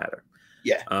making them matter.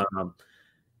 Yeah.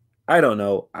 I don't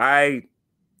know. I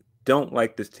don't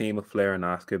like this team of Flair and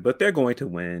Asuka, but they're going to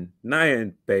win. Nia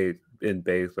and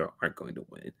Baszler aren't going to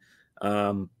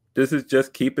win. This is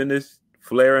just keeping this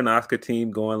Flair and Asuka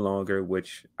team going longer,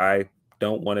 which I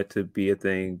don't want it to be a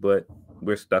thing, but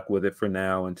we're stuck with it for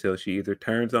now until she either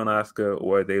turns on Asuka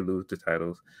or they lose the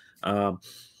titles.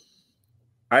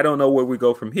 I don't know where we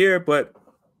go from here, but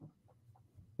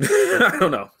I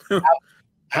don't know.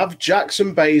 Have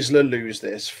Jackson Baszler lose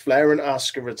this, Flair and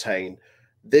Asuka retain.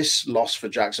 This loss for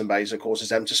Jackson Baszler causes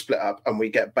them to split up, and we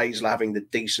get Baszler having the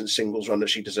decent singles run that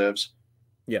she deserves.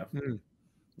 Yeah.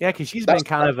 Yeah, because she's been a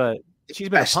punchline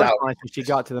since she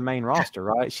got to the main roster,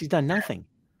 right? She's done nothing.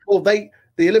 Well, the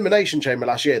Elimination Chamber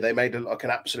last year, they made her like an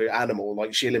absolute animal.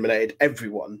 Like, she eliminated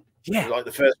everyone. Yeah. Like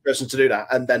the first person to do that,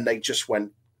 and then they just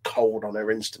went cold on her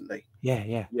instantly.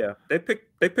 Yeah. They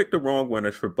picked the wrong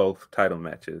winners for both title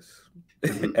matches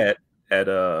at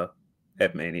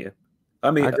Mania. I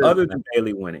mean, other than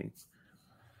Bayley winning.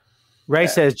 Ray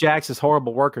says Jax is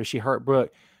horrible worker. She hurt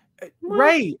Brooke.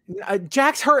 Ray,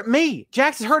 Jax hurt me.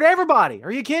 Jax has hurt everybody.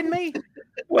 Are you kidding me?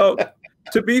 Well,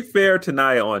 to be fair to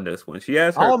Nia on this one, she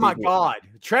has. Oh my God!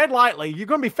 Tread lightly. You're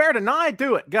going to be fair to Nia.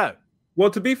 Do it. Go.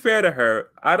 Well, to be fair to her,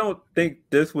 I don't think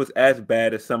this was as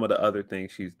bad as some of the other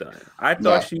things she's done. I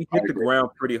thought she hit the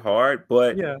ground pretty hard,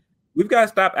 but we've got to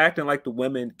stop acting like the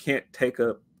women can't take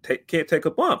a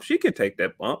bump. She can take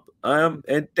that bump.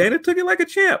 And Dana took it like a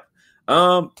champ.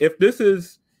 If this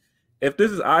is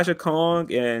Aja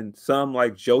Kong and some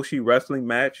like Joshi wrestling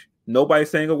match, nobody's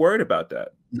saying a word about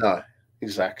that. No,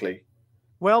 exactly.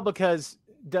 Well, because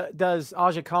does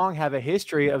Aja Kong have a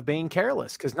history of being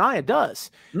careless? Because Nia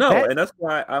does. No, and that's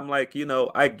why I'm like,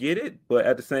 I get it, but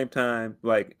at the same time,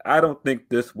 like, I don't think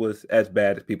this was as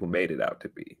bad as people made it out to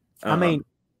be. I mean,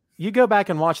 you go back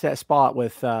and watch that spot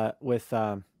with God,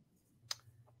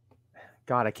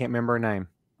 I can't remember her name.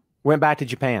 Went back to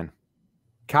Japan.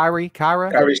 Kyra?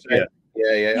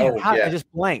 Yeah. I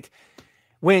just blanked.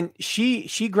 When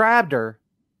she grabbed her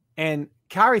and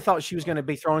Kyrie thought she was going to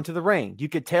be thrown into the ring. You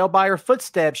could tell by her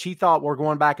footsteps she thought we're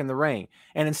going back in the ring.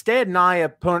 And instead, Nia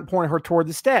pointed her toward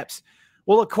the steps.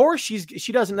 Well, of course,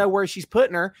 she doesn't know where she's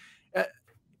putting her.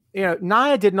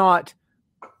 Nia did not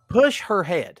push her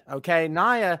head, okay?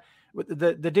 Nia,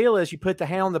 the deal is you put the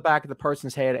hand on the back of the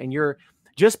person's head, and you're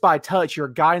just by touch, you're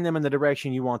guiding them in the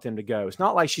direction you want them to go. It's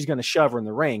not like she's going to shove her in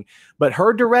the ring, but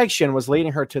her direction was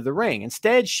leading her to the ring.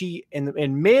 Instead, she,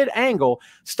 in mid-angle,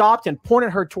 stopped and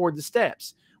pointed her toward the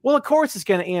steps. Well, of course, it's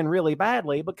going to end really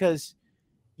badly because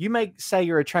you may say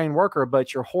you're a trained worker,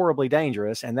 but you're horribly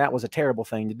dangerous, and that was a terrible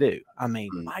thing to do. I mean,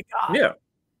 my God. Yeah.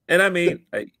 And I mean,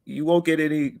 you won't get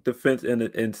any defense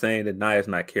in saying that Nia's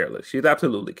not careless. She's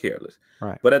absolutely careless.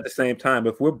 Right. But at the same time,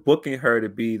 if we're booking her to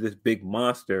be this big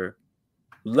monster,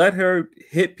 let her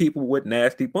hit people with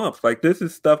nasty bumps. Like, this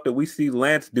is stuff that we see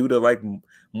Lance do to like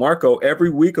Marco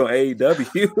every week on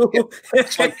AEW.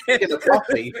 It's like kicking a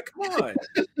puppy. Come on.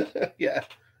 Yeah.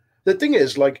 The thing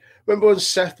is, like, remember when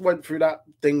Seth went through that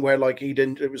thing where like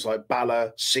it was like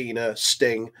Balor, Cena,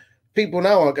 Sting. People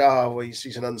now are go,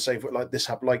 he's an unsafe, like this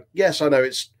happened. Like, yes, I know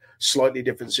it's slightly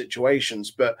different situations,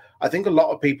 but I think a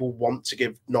lot of people want to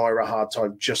give Nia a hard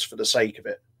time just for the sake of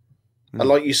it. And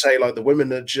like you say, like the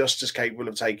women are just as capable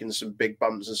of taking some big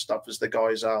bumps and stuff as the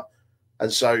guys are.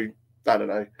 And so, I don't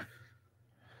know.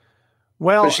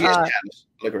 Well, but she is careless.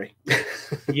 I'll agree.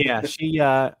 Yeah, she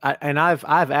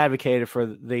I've advocated for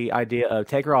the idea of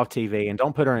take her off TV and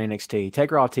don't put her in NXT. Take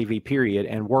her off TV, period,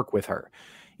 and work with her.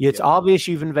 It's obvious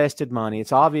you've invested money.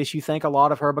 It's obvious you think a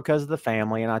lot of her because of the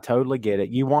family, and I totally get it.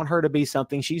 You want her to be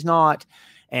something she's not.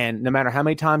 And no matter how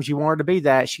many times you want her to be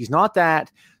that, she's not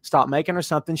that. Stop making her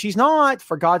something she's not.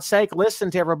 For God's sake, listen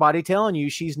to everybody telling you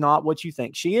she's not what you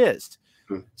think she is.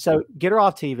 So get her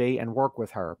off TV and work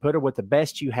with her. Put her with the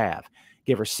best you have.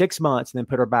 Give her 6 months and then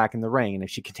put her back in the ring. And if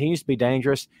she continues to be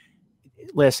dangerous,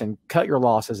 listen, cut your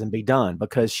losses and be done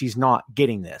because she's not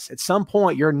getting this. At some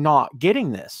point, you're not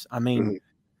getting this. I mean,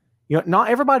 not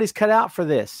everybody's cut out for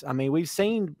this. I mean, we've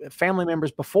seen family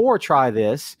members before try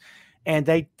this. and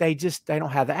they don't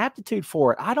have the aptitude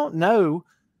for it. I don't know.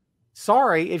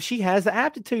 Sorry if she has the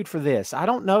aptitude for this. I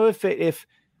don't know if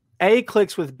A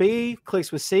clicks with B,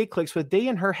 clicks with C, clicks with D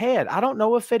in her head. I don't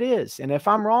know if it is. And if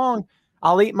I'm wrong,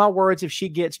 I'll eat my words if she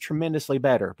gets tremendously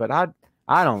better. But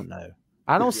I don't know.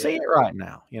 I don't see it right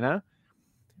now, you know?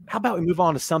 How about we move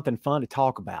on to something fun to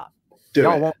talk about?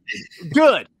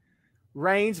 Good.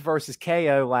 Reigns versus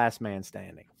KO, last man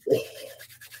standing.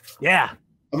 Yeah.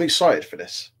 I'm excited for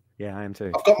this. Yeah, I am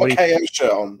too. I've got my KO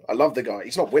shirt on. I love the guy.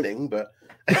 He's not winning, but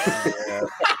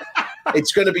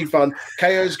it's going to be fun.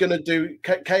 KO's going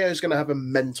to have a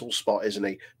mental spot, isn't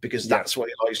he? Because that's what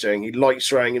he likes doing. He likes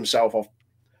throwing himself off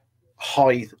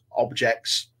high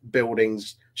objects,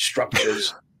 buildings,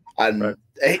 structures, and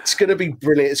it's going to be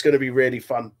brilliant. It's going to be really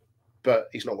fun, but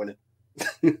he's not winning.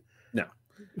 No.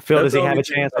 Phil, does he have a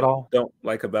chance at all? Don't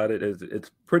like about it is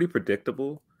it's pretty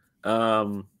predictable.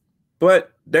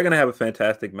 But they're going to have a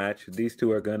fantastic match. These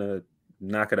two are going to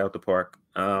knock it out the park.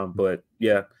 But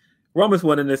yeah, Roman's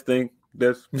winning this thing.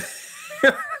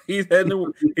 He's heading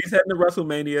to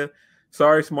WrestleMania.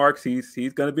 Sorry, Smarks.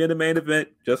 He's going to be in the main event,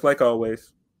 just like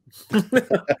always.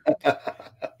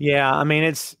 Yeah, I mean,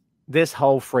 it's this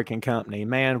whole freaking company,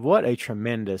 man. What a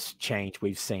tremendous change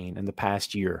we've seen in the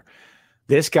past year.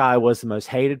 This guy was the most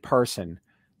hated person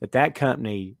that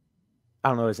company, I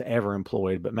don't know, has ever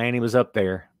employed, but man, he was up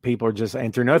there. People are just,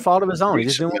 and through no fault of his own, he's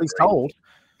just doing what he's told.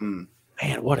 Man,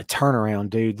 what a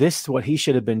turnaround, dude. This is what he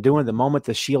should have been doing the moment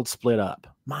the Shield split up.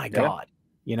 My God,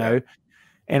 you know?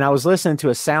 And I was listening to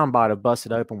a soundbite of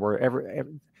Busted Open where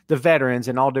the veterans,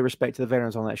 and all due respect to the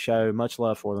veterans on that show, much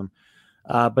love for them,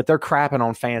 but they're crapping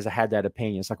on fans that had that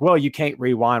opinion. It's like, well, you can't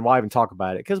rewind. Why even talk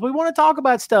about it? Because we want to talk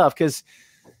about stuff because,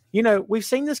 you know, we've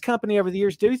seen this company over the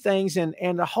years do things and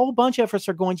a whole bunch of us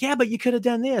are going, yeah, but you could have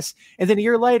done this. And then a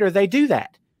year later, they do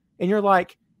that. And you're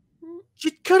like,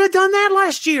 you could have done that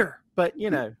last year. But, you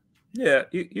know. Yeah,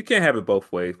 you can't have it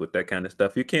both ways with that kind of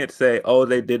stuff. You can't say, oh,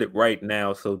 they did it right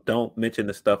now, so don't mention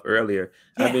the stuff earlier.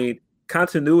 Yeah. I mean,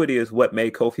 continuity is what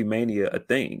made Kofi Mania a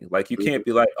thing. Like, you can't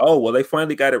be like, oh, well, they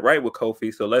finally got it right with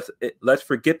Kofi, so let's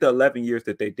forget the 11 years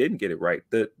that they didn't get it right.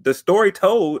 The story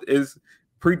told is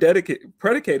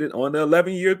predicated on the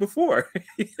 11 years before.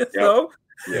 So,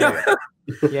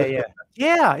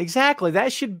 yeah, exactly.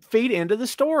 That should feed into the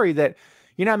story that,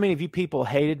 you know, I mean, if you people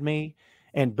hated me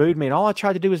and booed me, and all I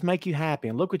tried to do was make you happy,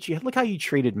 and look how you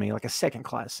treated me like a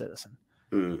second-class citizen.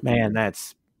 Man,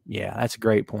 that's a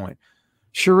great point.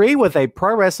 Cherie, with a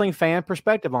pro wrestling fan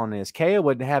perspective on this, KO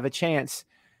wouldn't have a chance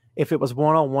if it was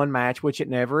one-on-one match, which it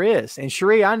never is. And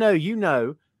Cherie, I know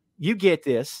you get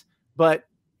this, but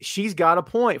she's got a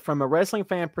point from a wrestling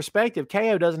fan perspective.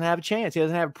 KO doesn't have a chance. He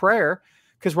doesn't have a prayer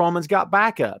because Roman's got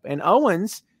backup. And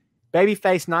Owens,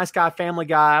 babyface, nice guy, family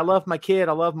guy. I love my kid.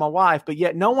 I love my wife. But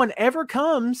yet no one ever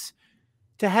comes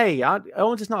to, hey,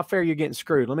 Owens, it's not fair. You're getting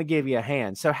screwed. Let me give you a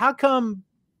hand. So how come,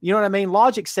 you know what I mean?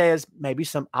 Logic says maybe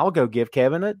I'll go give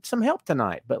Kevin some help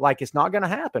tonight. But like, it's not going to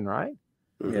happen, right?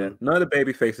 Yeah. None of the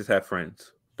baby faces have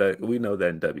friends. We know that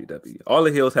in WWE. All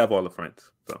the heels have all the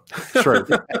friends. So. True.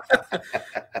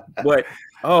 But,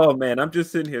 oh man, I'm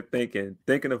just sitting here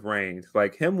thinking of Reigns.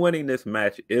 Like, him winning this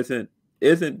match isn't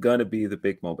gonna be the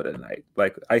big moment of the night.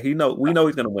 Like, we know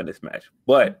he's gonna win this match.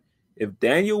 But if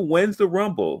Daniel wins the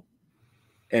Rumble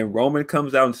and Roman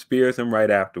comes out and spears him right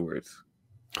afterwards,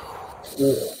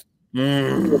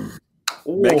 make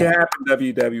it happen,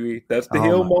 WWE. That's the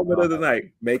heel moment of the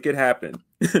night. Make it happen.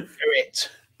 Do it.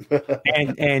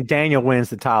 and Daniel wins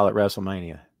the title at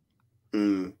WrestleMania.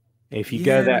 If you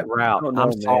go that route,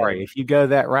 I'm sorry. If you go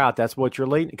that route, that's what you're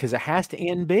leading, because it has to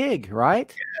end big,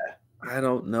 right? Yeah. I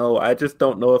don't know. I just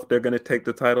don't know if they're going to take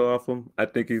the title off him. I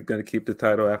think he's going to keep the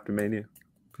title after Mania.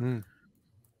 I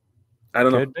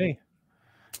don't know. Could be.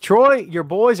 Troy, your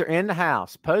boys are in the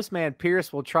house. Postman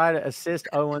Pierce will try to assist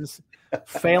Owens,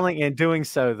 failing in doing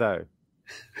so, though.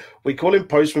 We call him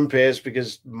Postman Pierce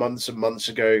because months and months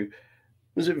ago,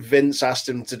 was it Vince asked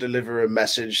him to deliver a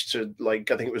message to, like,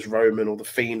 I think it was Roman or The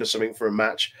Fiend or something for a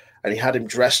match, and he had him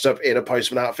dressed up in a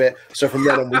postman outfit. So from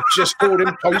then on, we just called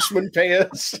him Postman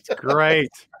Pierce. Great.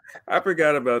 I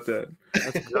forgot about that.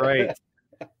 That's great.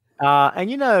 And,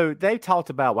 you know, they talked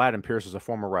about Adam Pierce was a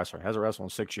former wrestler. He hasn't wrestled in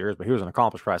 6 years, but he was an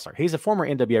accomplished wrestler. He's a former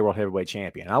NWA World Heavyweight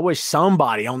Champion. I wish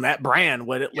somebody on that brand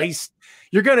would at least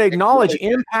 – you're going to acknowledge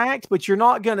impact, but you're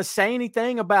not going to say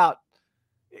anything about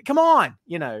 – come on,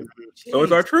 you know. So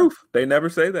it's our truth. They never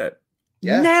say that.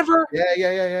 Yeah. Never.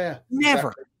 Yeah. Never.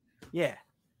 Exactly. Yeah.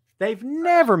 They've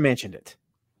never mentioned it.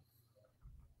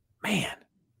 Man,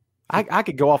 I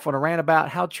could go off on a rant about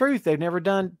how Truth they've never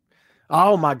done.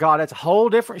 Oh my God, that's a whole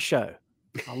different show.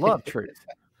 I love Truth.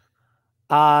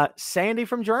 Sandy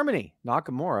from Germany,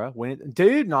 Nakamura.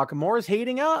 Nakamura's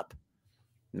heating up.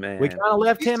 Man, We kind of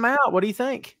left him out. What do you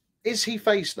think? Is he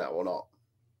face now or not?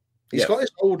 He's got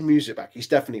his old music back. He's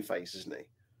definitely face, isn't he?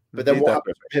 But then what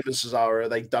happens with him and Cesaro? Are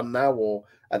they done now, or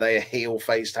are they a heel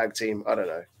face tag team? I don't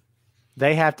know.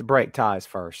 They have to break ties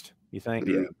first. You think?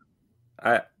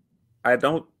 Yeah. I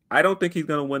don't think he's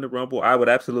going to win the Rumble. I would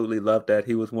absolutely love that.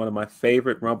 He was one of my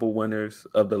favorite Rumble winners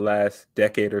of the last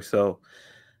decade or so.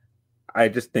 I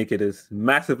just think it is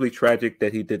massively tragic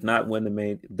that he did not win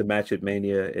the match at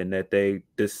Mania and that they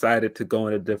decided to go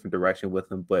in a different direction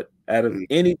with him. But out of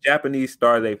any Japanese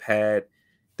star they've had,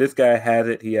 this guy has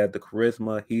it. He had the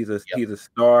charisma. He's a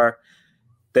star.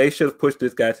 They should have pushed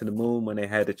this guy to the moon when they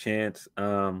had the chance.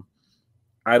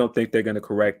 I don't think they're going to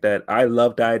correct that. I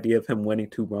love the idea of him winning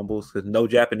 2 Rumbles because no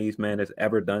Japanese man has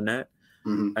ever done that.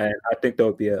 And I think that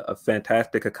would be a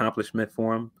fantastic accomplishment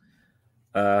for him.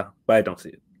 But I don't see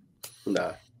it.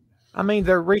 No. I mean,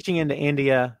 they're reaching into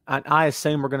India. I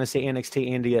assume we're going to see NXT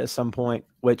India at some point,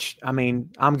 which, I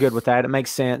mean, I'm good with that. It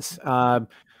makes sense. The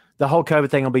whole COVID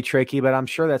thing will be tricky, but I'm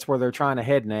sure that's where they're trying to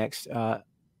head next,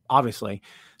 obviously.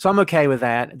 So I'm okay with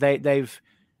that. They've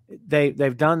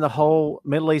done the whole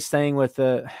Middle East thing with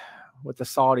the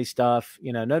Saudi stuff.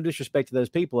 You know, no disrespect to those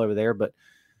people over there, but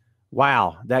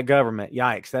wow, that government,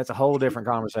 yikes, that's a whole different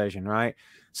conversation, right?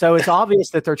 So it's obvious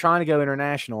that they're trying to go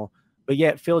international. But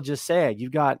yet, Phil just said,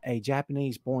 you've got a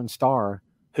Japanese-born star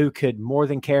who could more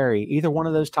than carry either one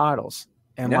of those titles.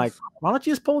 And why don't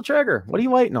you just pull the trigger? What are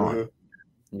you waiting on?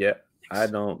 Yeah, I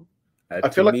don't. I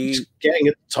feel like he's getting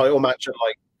a title match at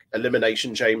like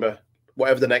Elimination Chamber,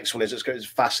 whatever the next one is. It's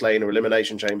Fastlane or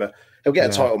Elimination Chamber. He'll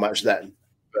get a title match then.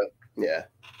 But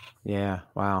yeah,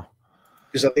 wow.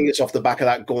 Because I think it's off the back of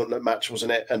that gauntlet match,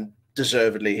 wasn't it? And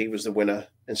deservedly, he was the winner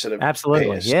instead of absolutely,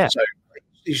 Pierce. yeah. So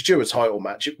he's due a title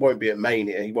match. It won't be at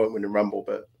Mania. He won't win the Rumble,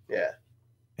 but yeah.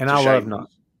 And I love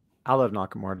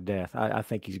Nakamura to death. I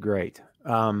think he's great.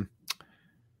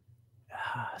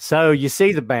 So you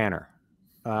see the banner.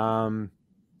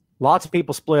 Lots of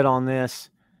people split on this.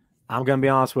 I'm going to be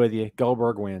honest with you.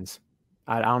 Goldberg wins.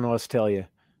 I don't know what to tell you.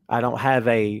 I don't have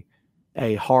a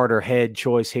heart or head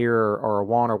choice here or a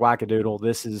want or wackadoodle.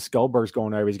 This is Goldberg's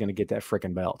going over. He's going to get that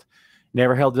freaking belt.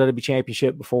 Never held the WWE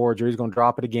Championship before. Drew's going to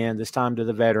drop it again, this time to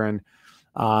the veteran.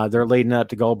 They're leading up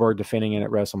to Goldberg defending it at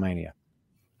WrestleMania.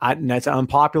 And that's an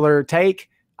unpopular take.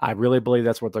 I really believe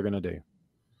that's what they're going to do.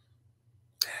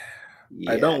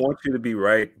 Yeah. I don't want you to be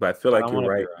right, but I feel like you're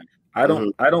right. I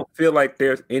don't feel like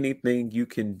there's anything you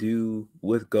can do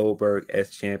with Goldberg as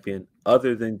champion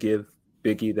other than give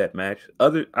Biggie that match.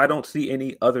 I don't see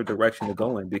any other direction to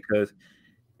go in, because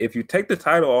if you take the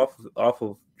title off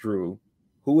of Drew,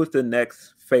 who is the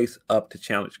next face up to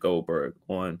challenge Goldberg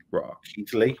on Raw?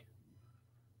 Keith Lee.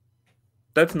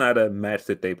 That's not a match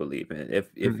that they believe in.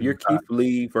 If you're Keith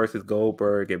Lee versus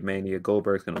Goldberg at Mania,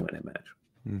 Goldberg's going to win that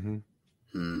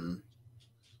match.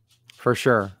 For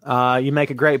sure. You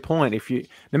make a great point.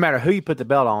 No matter who you put the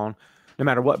belt on, no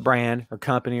matter what brand or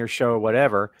company or show or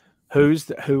whatever, who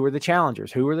are the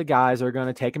challengers? Who are the guys that are going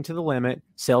to take them to the limit,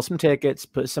 sell some tickets,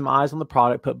 put some eyes on the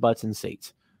product, put butts in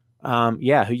seats? Who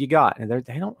you got? And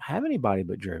they don't have anybody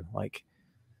but Drew. Like,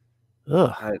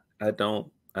 ugh. I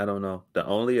don't know. The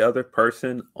only other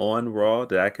person on Raw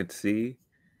that I could see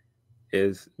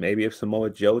is maybe if Samoa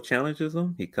Joe challenges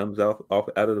him, he comes off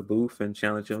out of the booth and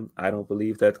challenges him. I don't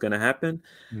believe that's going to happen.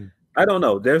 I don't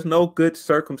know. There's no good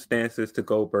circumstances to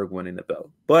Goldberg winning the belt,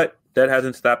 but that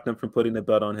hasn't stopped them from putting the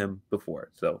belt on him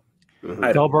before. So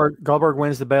Goldberg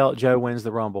wins the belt. Joe wins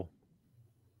the Rumble.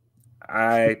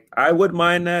 I wouldn't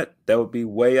mind that. That would be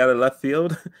way out of left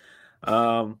field.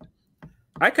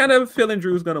 I kind of have a feeling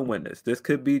Drew's going to win this. This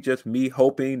could be just me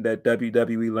hoping that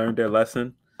WWE learned their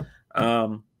lesson.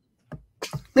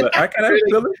 But I kind of have a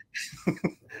feeling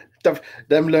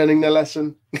them learning their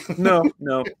lesson. No,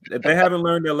 they haven't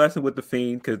learned their lesson with the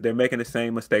Fiend because they're making the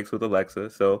same mistakes with Alexa.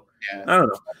 So yeah. I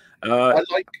don't know.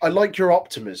 I like your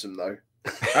optimism though.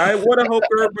 I want to hope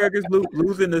Goldberg is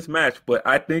losing this match, but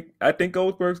I think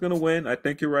Goldberg's going to win. I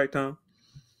think you're right, Tom.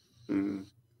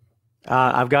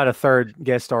 I've got a third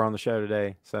guest star on the show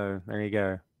today, so there you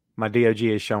go. My DOG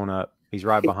is showing up. He's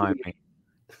right behind me.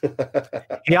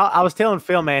 I was telling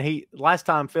Phil, man, last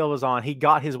time Phil was on, he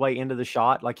got his way into the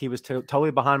shot, like he was totally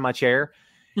behind my chair.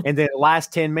 And then the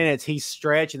last 10 minutes, he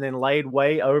stretched and then laid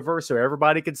way over so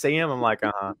everybody could see him. I'm like,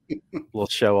 little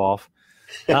show off.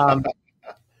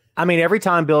 I mean, every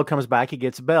time Bill comes back, he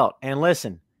gets a belt. And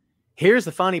listen, here's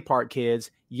the funny part, kids.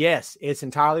 Yes, it's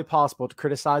entirely possible to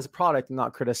criticize the product and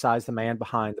not criticize the man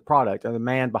behind the product or the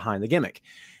man behind the gimmick.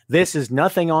 This is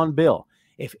nothing on Bill.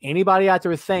 If anybody out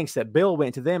there thinks that Bill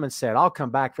went to them and said, I'll come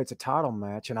back if it's a title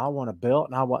match and I want a belt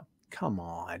and I want, come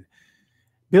on.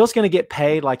 Bill's going to get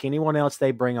paid like anyone else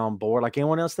they bring on board, like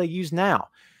anyone else they use now.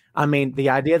 I mean, the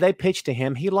idea they pitched to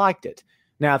him, he liked it.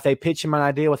 Now, if they pitch him an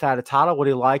idea without a title, would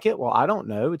he like it? Well, I don't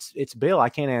know. It's Bill. I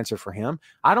can't answer for him.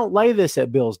 I don't lay this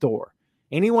at Bill's door.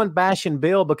 Anyone bashing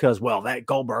Bill because, well, that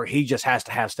Goldberg, he just has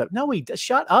to have stuff. No, he does.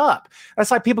 Shut up.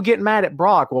 That's like people getting mad at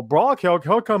Brock. Well, Brock, he'll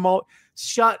come on.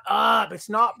 Shut up. It's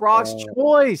not Brock's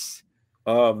choice.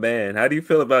 Oh, man. How do you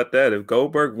feel about that? If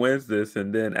Goldberg wins this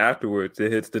and then afterwards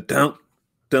it hits the dunk,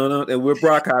 and we're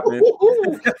Brock hopping.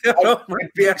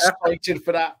 I'd be excited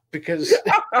for that because,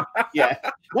 yeah.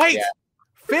 Wait. Yeah.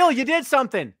 Phil, you did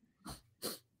something.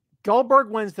 Goldberg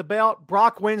wins the belt.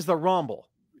 Brock wins the Rumble.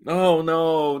 No.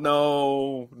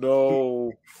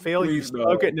 Phil, you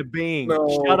spoke it into being.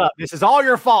 No. Shut up. This is all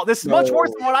your fault. This is much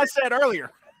worse than what I said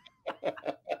earlier.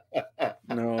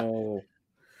 No.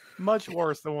 Much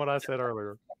worse than what I said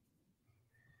earlier.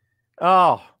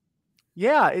 Oh,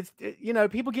 yeah.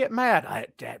 People get mad.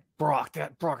 That Brock,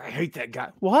 I hate that guy.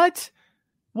 What?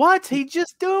 He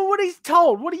just doing what he's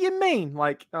told. What do you mean?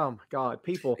 Like, oh my God,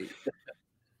 people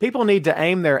need to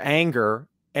aim their anger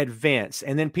at Vince,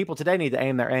 and then people today need to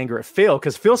aim their anger at Phil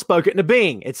because Phil spoke it into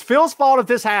being. It's Phil's fault if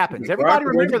this happens. Everybody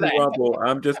remember that. Rumble,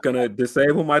 I'm just gonna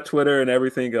disable my Twitter and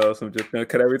everything else. I'm just gonna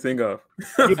cut everything off.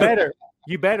 You better,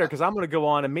 because I'm gonna go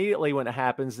on immediately when it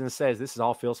happens and says this is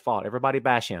all Phil's fault. Everybody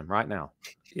bash him right now.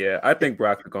 Yeah, I think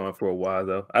Brock is gone for a while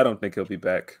though. I don't think he'll be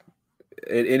back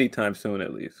anytime soon,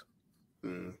 at least.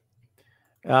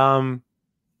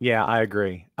 Yeah, I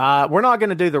agree. We're not going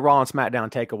to do the Raw and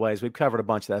SmackDown takeaways. We've covered a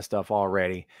bunch of that stuff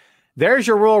already. There's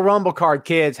your Royal Rumble card,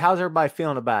 kids. How's everybody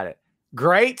feeling about it?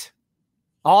 Great,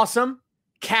 awesome,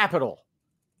 capital.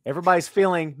 Everybody's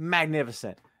feeling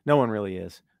magnificent. No one really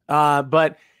is.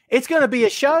 But it's going to be a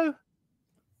show.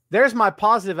 There's my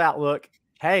positive outlook.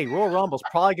 Hey, Royal Rumble's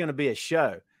probably going to be a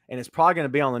show, and it's probably going to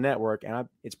be on the network, and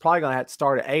it's probably going to have to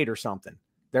start at 8 or something.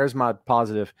 There's my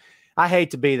positive. I hate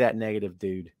to be that negative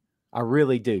dude. I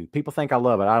really do. People think I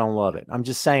love it. I don't love it. I'm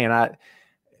just saying.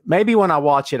 Maybe when I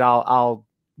watch it, I'll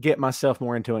get myself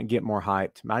more into it and get more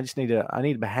hyped. I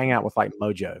need to hang out with like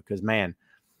Mojo because man,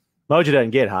 Mojo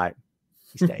doesn't get hyped.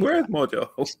 Where's Mojo?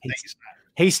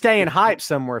 He's staying hyped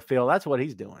somewhere, Phil. That's what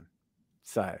he's doing.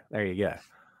 So there you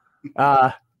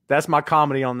go. That's my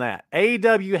comedy on that.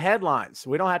 AEW headlines.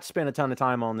 We don't have to spend a ton of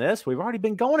time on this. We've already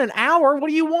been going an hour. What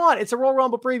do you want? It's a Royal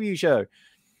Rumble preview show.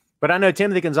 But I know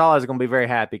Timothy Gonzalez is going to be very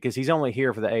happy because he's only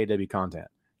here for the AEW content.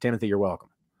 Timothy, you're welcome.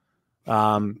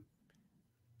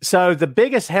 So the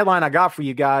biggest headline I got for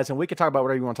you guys, and we can talk about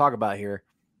whatever you want to talk about here.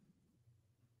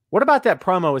 What about that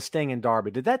promo with Sting and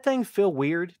Darby? Did that thing feel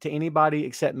weird to anybody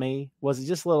except me? Was it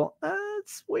just a little,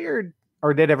 it's weird?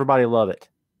 Or did everybody love it?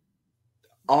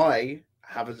 I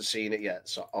haven't seen it yet,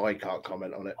 so I can't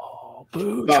comment on it. Oh,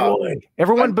 boo Troy.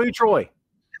 Everyone boo Troy.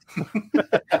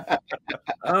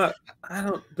 I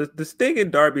don't. The Sting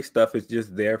and Darby stuff is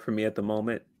just there for me at the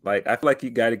moment. Like I feel like you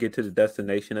got to get to the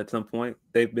destination at some point.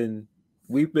 We've been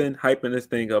hyping this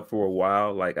thing up for a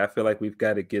while. Like I feel like we've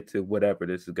got to get to whatever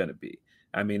this is going to be.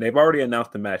 I mean, they've already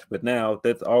announced the match, but now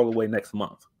that's all the way next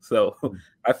month. So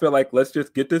I feel like let's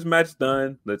just get this match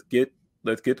done. Let's get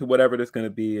to whatever this going to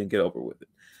be and get over with it.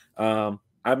 I'm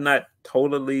not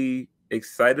totally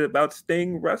excited about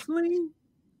Sting wrestling,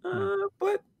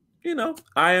 but.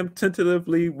 I am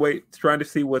tentatively trying to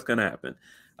see what's going to happen.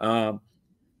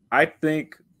 I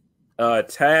think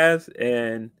Taz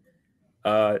and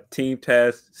Team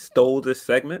Taz stole this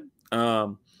segment.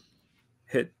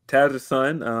 Hit Taz's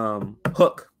son,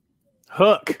 Hook.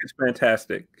 It's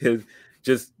fantastic.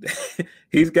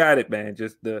 He's got it, man.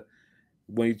 Just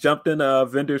when he jumped in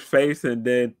Vendor's face and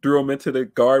then threw him into the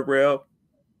guardrail.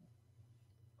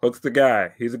 Hook's the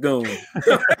guy. He's a goon.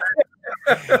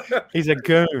 He's a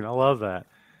goon. I love that.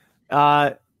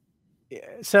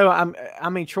 So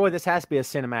Troy, this has to be a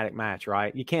cinematic match,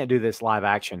 right? You can't do this live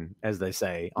action, as they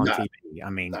say on TV. I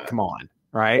mean, come on,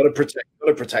 right? Got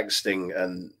to protect Sting,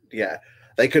 and yeah,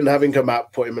 they couldn't have him come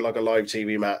out, put him in like a live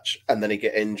TV match, and then he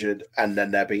get injured, and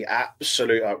then there'd be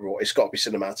absolute uproar. It's got to be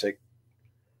cinematic.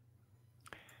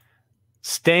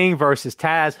 Sting versus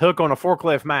Taz, Hook on a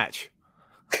forklift match.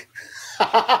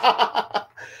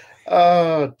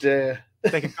 Oh dear.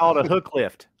 They can call it a hook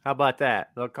lift. How about that?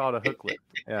 They'll call it a hook lift.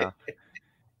 Yeah.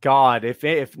 God,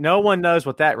 if no one knows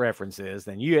what that reference is,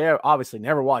 then you obviously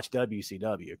never watched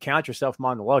WCW. Count yourself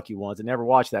among the lucky ones and never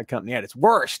watched that company at its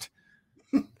worst.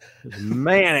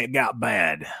 Man, it got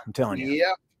bad. I'm telling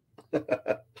you.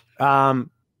 Yep.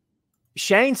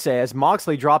 Shane says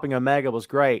Moxley dropping Omega was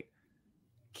great.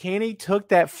 Kenny took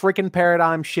that freaking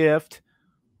paradigm shift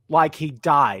like he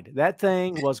died. That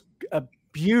thing was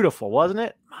beautiful, wasn't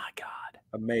it? My God.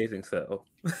 Amazing sell.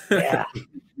 Yeah.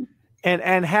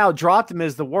 And how dropped him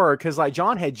is the word, because like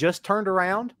John had just turned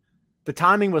around. The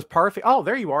timing was perfect. Oh,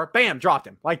 there you are. Bam, dropped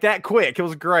him. Like that quick. It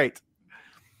was great.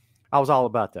 I was all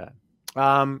about that.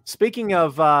 Speaking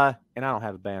of, and I don't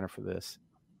have a banner for this,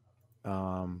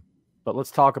 but let's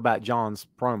talk about John's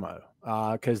promo,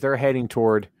 because they're heading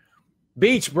toward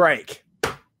Beach Break.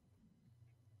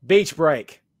 Beach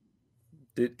Break.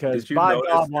 Because by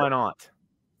God, why not?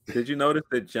 Did you notice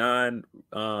that John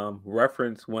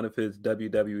referenced one of his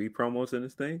WWE promos in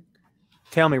this thing?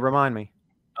 Tell me, remind me.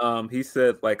 He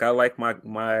said, like, I like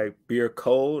my beer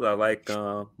cold. I like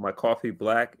my coffee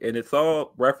black, and it's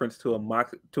all reference to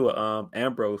a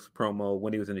Ambrose promo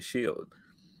when he was in the Shield.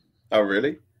 Oh,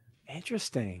 really?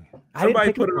 Interesting.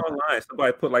 Somebody put it online.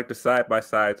 Somebody put like the side by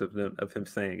sides of him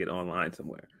saying it online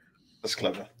somewhere. That's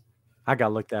clever. I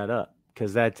gotta look that up,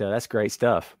 because that's great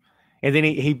stuff. And then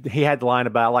he had the line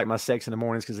about, I like my sex in the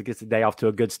mornings because it gets the day off to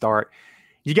a good start.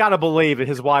 You got to believe it.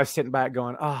 His wife's sitting back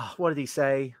going, oh, what did he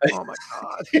say? Oh, my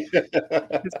God.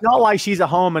 It's not like she's a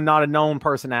home and not a known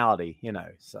personality,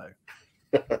 So,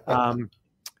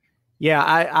 yeah,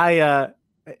 I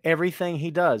everything he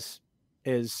does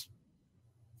is,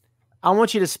 I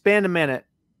want you to spend a minute,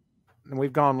 and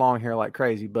we've gone long here like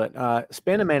crazy, but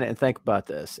spend a minute and think about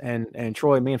this. And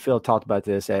Troy, me and Phil talked about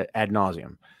this ad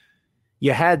nauseum.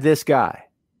 You had this guy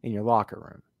in your locker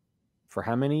room for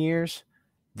how many years?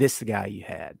 This is the guy you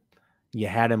had. You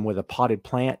had him with a potted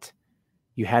plant.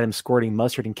 You had him squirting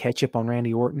mustard and ketchup on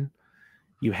Randy Orton.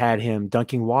 You had him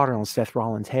dunking water on Seth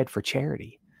Rollins' head for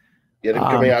charity. You had him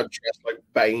coming out dressed like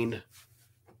Bane.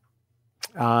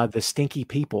 The stinky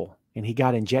people, and he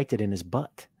got injected in his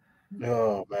butt.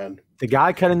 Oh, man. The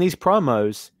guy cutting these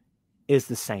promos is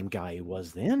the same guy he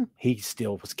was then. He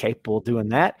still was capable of doing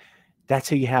that. That's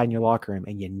who you had in your locker room,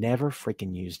 and you never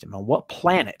freaking used him. On what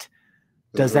planet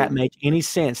does that make any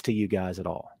sense to you guys at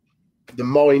all? The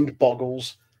mind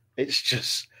boggles.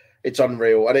 It's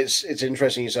unreal. And it's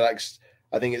interesting you said that, 'cause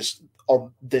I think it's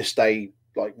on this day,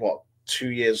 like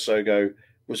 2 years ago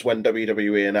was when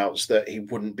WWE announced that he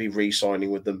wouldn't be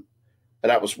re-signing with them. And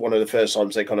that was one of the first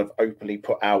times they kind of openly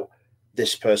put out,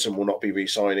 this person will not be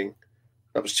re-signing.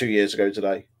 That was 2 years ago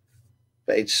today.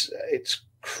 But it's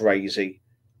crazy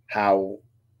how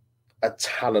a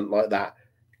talent like that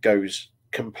goes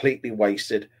completely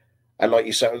wasted. And like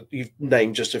you said, you've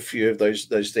named just a few of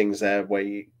those things there where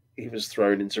he was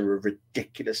thrown into a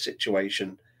ridiculous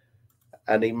situation,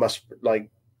 and he must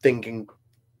thinking,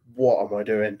 what am I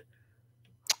doing?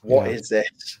 What is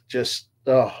this? Just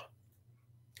the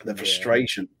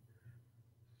frustration.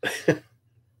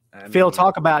 Phil,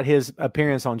 talk about his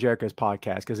appearance on Jericho's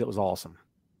podcast, because it was awesome.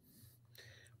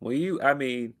 Well,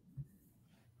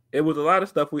 it was a lot of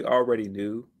stuff we already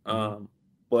knew.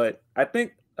 But I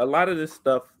think a lot of this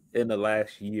stuff in the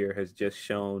last year has just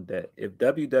shown that if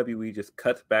WWE just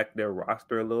cuts back their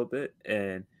roster a little bit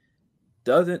and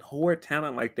doesn't hoard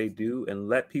talent like they do and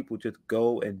let people just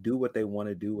go and do what they want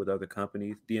to do with other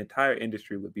companies, the entire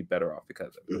industry would be better off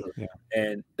because of it. Yeah.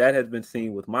 And that has been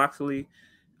seen with Moxley.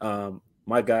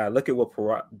 My God, look at what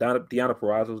Deonna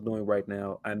Purrazzo is doing right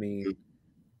now. I mean,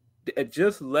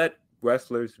 just let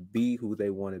wrestlers be who they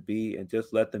want to be and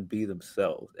just let them be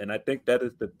themselves. And I think that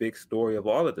is the big story of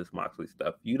all of this Moxley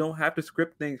stuff. You don't have to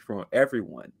script things from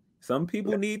everyone. Some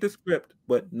people need the script,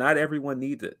 but not everyone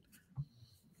needs it.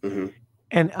 Mm-hmm.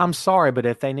 And I'm sorry, but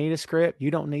if they need a script, you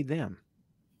don't need them.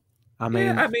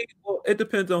 Well, it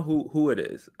depends on who it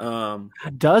is.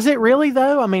 Does it really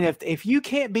though? I mean, if you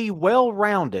can't be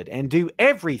well-rounded and do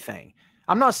everything,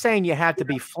 I'm not saying you have to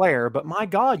be Flair, but my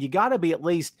God, you got to be at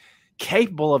least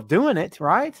capable of doing it,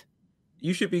 right?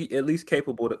 You should be at least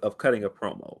capable of cutting a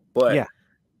promo. But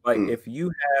if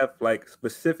you have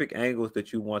specific angles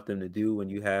that you want them to do and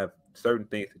you have certain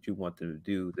things that you want them to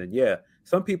do, then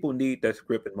some people need that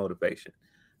script and motivation.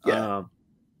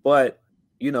 But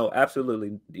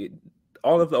absolutely,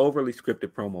 all of the overly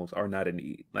scripted promos are not a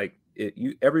need.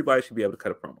 Everybody should be able to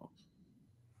cut a promo.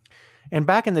 And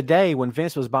back in the day when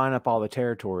Vince was buying up all the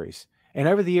territories, and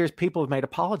over the years, people have made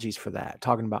apologies for that,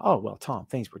 talking about, oh, well, Tom,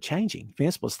 things were changing.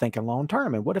 Vince was thinking long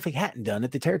term. And what if he hadn't done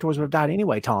it? The territories would have died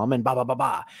anyway, Tom, and blah, blah, blah,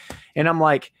 blah. And I'm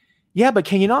like, yeah, but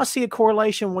can you not see a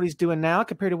correlation what he's doing now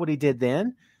compared to what he did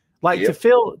then?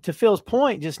 To Phil's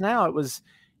point just now, it was,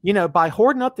 by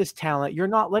hoarding up this talent, you're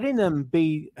not letting them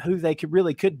be who they could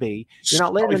be. You're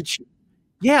not letting them.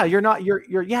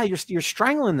 You're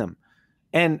strangling them.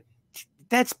 And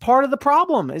that's part of the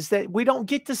problem, is that we don't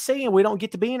get to see and we don't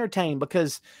get to be entertained,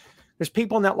 because there's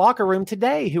people in that locker room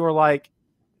today who are like,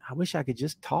 I wish I could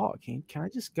just talk. Can I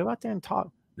just go out there and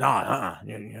talk? nah,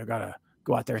 you gotta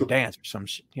go out there and dance or some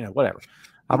shit, whatever.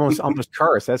 I'm almost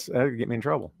cursed. That'll get me in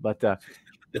trouble. But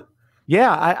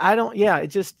yeah, I don't. Yeah, it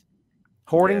just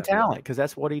hoarding talent because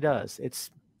that's what he does. It's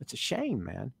a shame,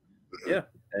 man. Yeah,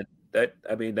 and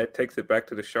that takes it back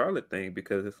to the Charlotte thing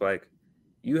because it's like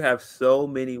you have so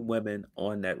many women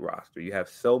on that roster. You have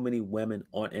so many women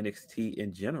on NXT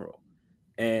in general,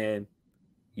 and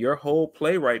your whole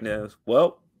play right now is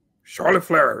Charlotte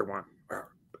Flair, everyone.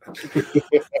 Okay,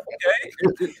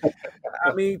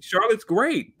 I mean Charlotte's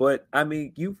great, but I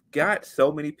mean you've got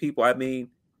so many people. I mean,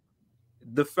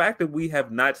 the fact that we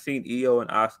have not seen Io and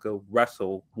Asuka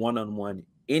wrestle one-on-one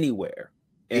anywhere,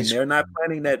 and they're not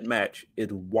planning that match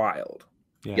is wild.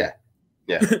 Yeah.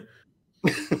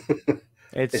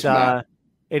 It's mad.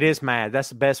 It is mad. That's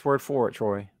the best word for it,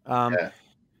 Troy.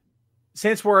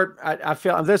 Since I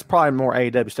feel there's probably more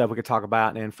AEW stuff we could talk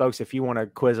about, and folks, if you want to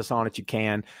quiz us on it, you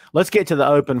can. Let's get to the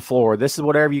open floor. This is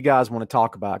whatever you guys want to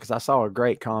talk about because I saw a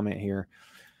great comment here.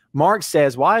 Mark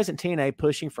says, "Why isn't TNA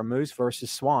pushing for Moose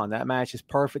versus Swan? That match is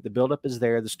perfect. The buildup is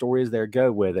there. The story is there. Go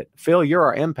with it." Phil, you're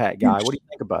our Impact guy. What do you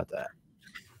think about that?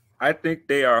 I think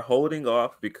they are holding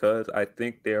off because I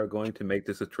think they are going to make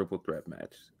this a triple threat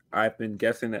match. I've been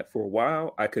guessing that for a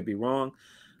while. I could be wrong.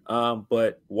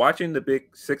 But watching the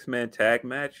big 6-man tag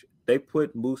match, they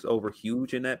put Moose over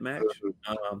huge in that match.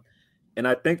 And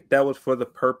I think that was for the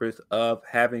purpose of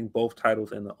having both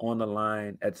titles on the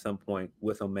line at some point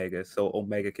with Omega, so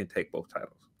Omega can take both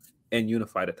titles and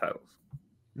unify the titles.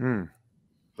 What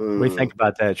do you think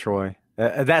about that, Troy?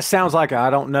 That sounds like I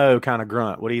don't know kind of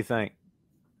grunt. What do you think?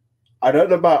 I don't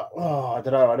know about. I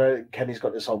don't know. I know Kenny's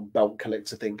got this whole belt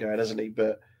collector thing going, hasn't he?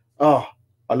 But I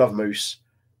love Moose.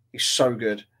 He's so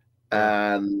good.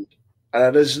 And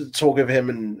there's talk of him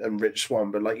and Rich Swann,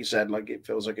 but like you said, like it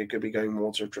feels like it could be going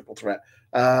more to a triple threat.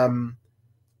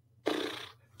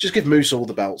 Just give Moose all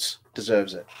the belts.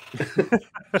 Deserves it.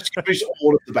 Just give Moose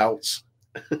all of the belts.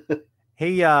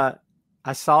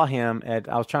 I saw him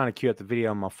I was trying to queue up the video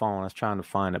on my phone. I was trying to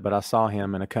find it, but I saw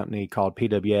him in a company called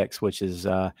PWX, which is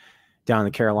down in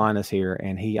the Carolinas here,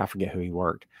 and I forget who he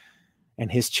worked. And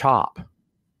his chop,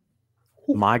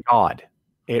 my God,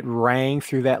 it rang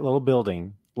through that little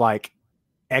building like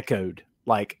echoed,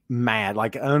 like mad,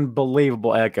 like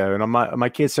unbelievable echo. And my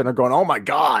kids sitting there going, "Oh my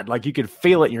God!" Like you could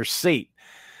feel it in your seat.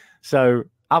 So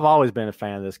I've always been a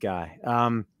fan of this guy.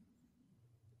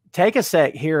 Take a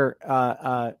sec here,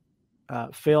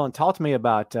 Phil, and talk to me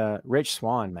about Rich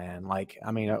Swann, man. Like,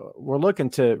 I mean, we're looking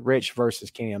to Rich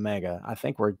versus Kenny Omega. I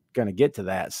think we're going to get to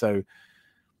that. So,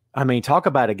 I mean, talk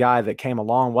about a guy that came a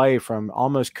long way from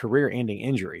almost career-ending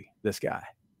injury. This guy.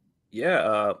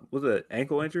 Yeah, was it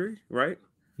ankle injury, right?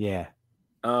 Yeah.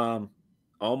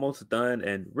 Almost done,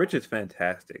 and Rich is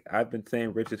fantastic. I've been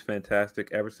saying Rich is fantastic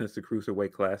ever since the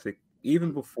Cruiserweight Classic.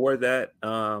 Even before that,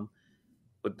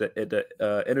 with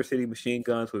the Inner City Machine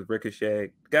Guns with Ricochet,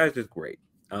 the guy's just great.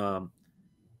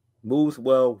 Moves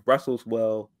well, wrestles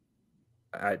well,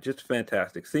 just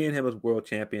fantastic. Seeing him as world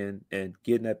champion and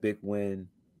getting that big win,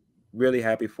 really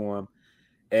happy for him.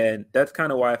 And that's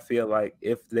kind of why I feel like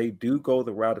if they do go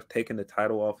the route of taking the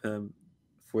title off him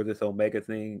for this Omega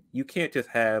thing, you can't just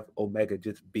have Omega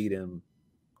just beat him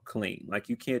clean. Like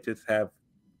you can't just have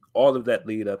all of that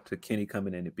lead up to Kenny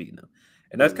coming in and beating him.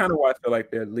 And that's kind of why I feel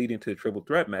like they're leading to a triple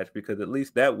threat match, because at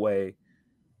least that way,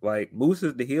 like Moose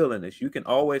is the heel in this. You can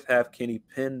always have Kenny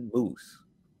pin Moose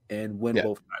and win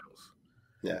both titles.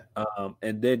 Yeah.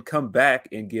 And then come back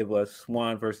and give us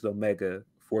Swann versus Omega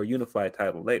for a unified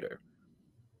title later.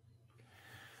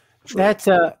 That's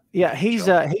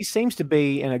he seems to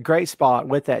be in a great spot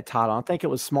with that title. I think it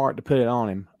was smart to put it on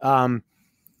him.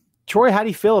 Troy, how do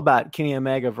you feel about Kenny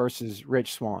Omega versus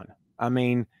Rich Swann? I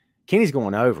mean, Kenny's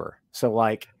going over. So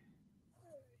like,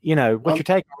 what's your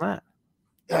take on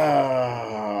that?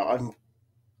 I'm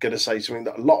gonna say something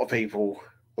that a lot of people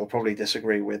will probably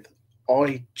disagree with.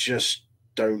 I just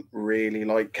don't really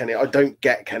like Kenny. I don't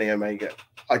get Kenny Omega.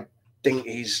 I think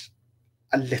he's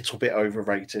a little bit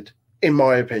overrated. In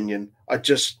my opinion,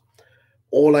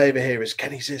 all I ever hear is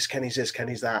Kenny's this, Kenny's this,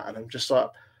 Kenny's that. And I'm just like,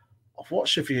 I've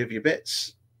watched a few of your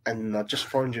bits and I just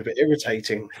find you a bit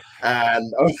irritating.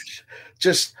 And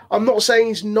I'm not saying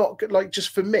he's not good, like just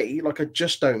for me, like I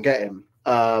just don't get him.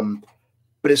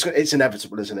 But it's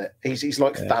inevitable, isn't it? He's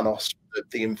like Thanos,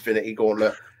 the Infinity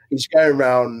Gauntlet. He's going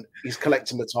around, he's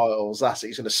collecting the titles. That's it.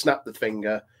 He's going to snap the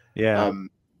finger. Yeah.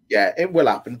 It will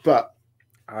happen. But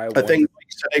I think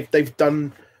they've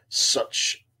done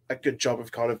such a good job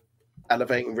of kind of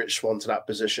elevating Rich Swann to that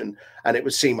position, and it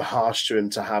would seem harsh to him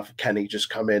to have Kenny just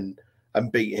come in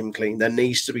and beat him clean. There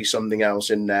needs to be something else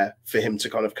in there for him to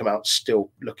kind of come out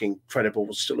still looking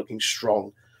credible, still looking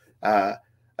strong.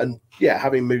 And yeah,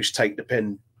 having Moose take the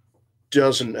pin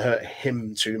doesn't hurt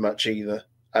him too much either.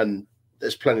 And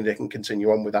there's plenty they can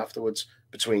continue on with afterwards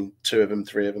between two of them,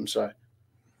 three of them. So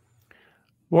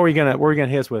what are you gonna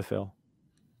hit us with, Phil?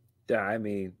 Yeah, I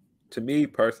mean, to me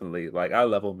personally, like I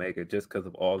love Omega just because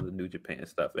of all the New Japan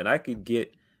stuff. And I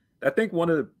think one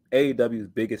of AEW's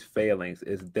biggest failings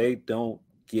is they don't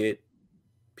get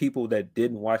people that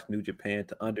didn't watch New Japan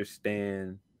to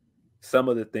understand some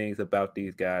of the things about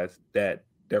these guys that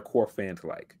their core fans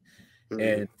like.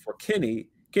 And for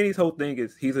Kenny's whole thing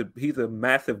is he's a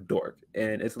massive dork,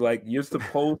 and it's like you're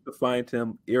supposed to find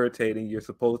him irritating. You're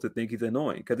supposed to think he's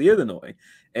annoying because he is annoying,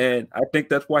 and I think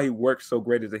that's why he works so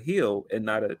great as a heel and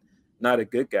not a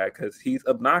good guy, because he's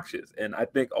obnoxious. And I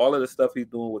think all of the stuff he's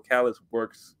doing with Callis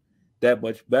works that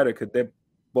much better because they're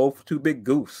both two big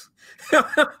goofs.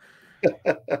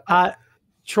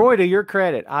 Troy, to your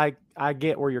credit, I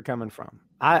get where you're coming from.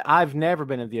 I've never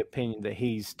been of the opinion that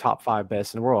he's top 5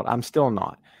 best in the world. I'm still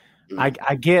not. I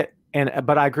get,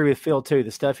 but I agree with Phil too. The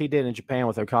stuff he did in Japan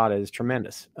with Okada is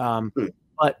tremendous.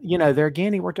 But there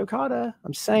again, he worked Okada.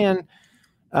 I'm saying,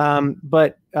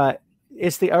 but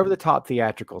it's the over the top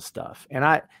theatrical stuff, and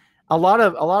a lot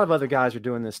of other guys are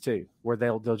doing this too, where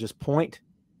they'll just point.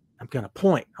 I'm gonna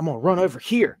point. I'm gonna run over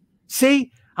here.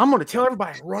 See, I'm gonna tell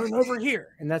everybody I'm running over here,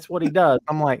 and that's what he does.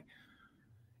 I'm like,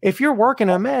 if you're working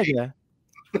Omega,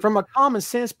 from a common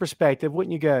sense perspective,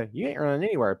 wouldn't you go, you ain't running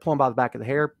anywhere, pull him by the back of the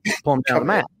hair, pull him down the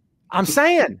mat. I'm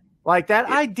saying, like, that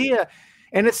idea,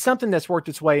 and it's something that's worked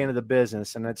its way into the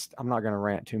business, and I'm not going to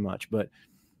rant too much, but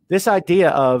this idea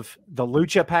of the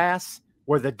lucha pass,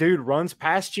 where the dude runs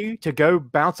past you to go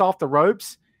bounce off the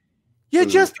ropes, you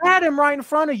just had him right in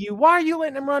front of you. Why are you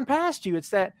letting him run past you? It's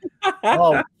that,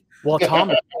 well,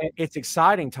 Tom, it's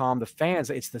exciting, Tom. The fans,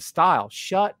 it's the style.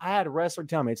 I had a wrestler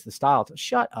tell me it's the style.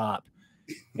 Shut up.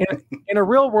 In a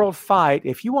real world fight,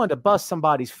 if you wanted to bust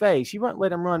somebody's face, you wouldn't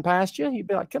let him run past you. You'd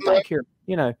be like, come back here.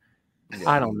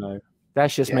 I don't know.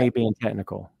 That's just me being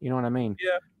technical. You know what I mean?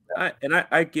 Yeah.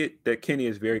 I get that Kenny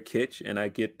is very kitsch, and I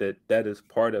get that is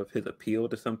part of his appeal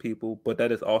to some people, but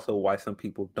that is also why some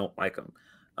people don't like him.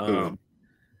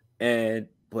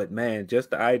 But man,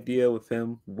 just the idea with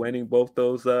him winning both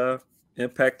those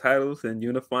Impact titles and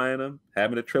unifying them,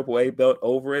 having a AAA belt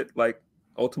over it, like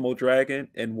Ultimo Dragon,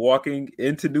 and walking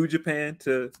into New Japan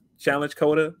to challenge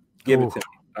Kota, give it to me.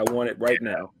 I want it right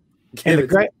now. And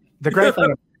the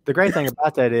great thing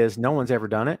about that is no one's ever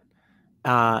done it.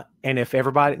 And if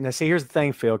everybody, now see, here's the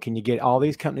thing, Phil, can you get all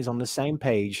these companies on the same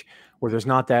page where there's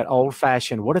not that old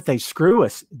fashioned, what if they screw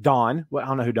us, Don? Well, I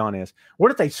don't know who Don is.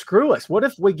 What if they screw us? What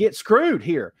if we get screwed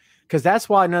here? Because that's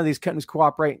why none of these companies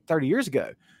cooperate 30 years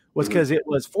ago. Was because it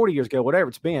was 40 years ago, whatever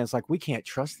it's been. It's like, we can't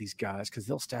trust these guys because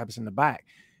they'll stab us in the back.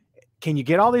 Can you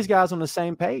get all these guys on the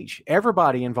same page?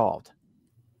 Everybody involved.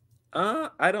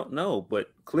 I don't know, but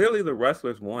clearly the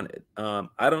wrestlers want it.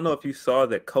 I don't know if you saw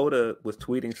that Kota was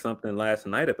tweeting something last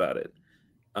night about it.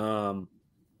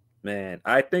 Man,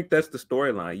 I think that's the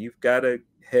storyline. You've got to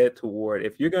head toward,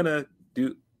 if you're gonna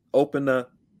open the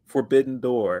forbidden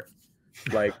door,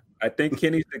 like I think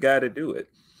Kenny's the guy to do it.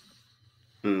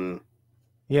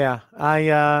 Yeah,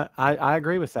 I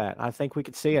agree with that. I think we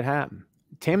could see it happen.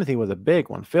 Timothy was a big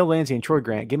one. Phil Lindsey and Troy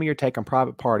Grant, give me your take on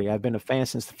Private Party. I've been a fan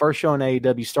since the first show in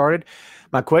AEW started.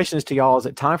 My question is to y'all, is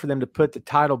it time for them to put the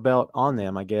title belt on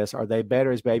them, I guess? Are they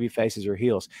better as baby faces or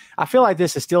heels? I feel like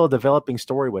this is still a developing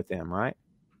story with them, right?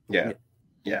 Yeah.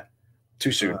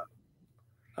 Too soon.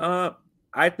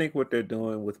 I think what they're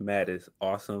doing with Matt is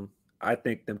awesome. I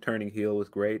think them turning heel was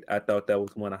great. I thought that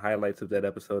was one of the highlights of that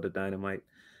episode of Dynamite.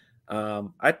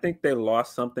 I think they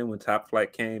lost something when Top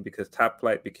Flight came, because Top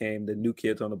Flight became the new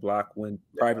kids on the block when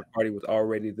Private Party was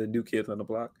already the new kids on the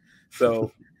block.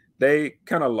 So they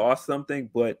kind of lost something,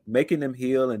 but making them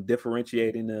heel and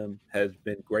differentiating them has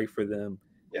been great for them.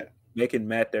 Yeah. Making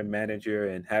Matt their manager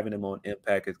and having him on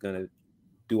Impact is going to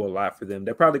do a lot for them.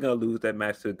 They're probably going to lose that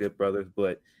match to the Good Brothers,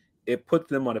 but it puts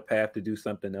them on a path to do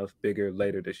something else bigger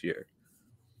later this year.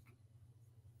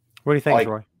 What do you think,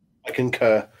 Troy? I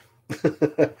concur.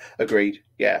 Agreed.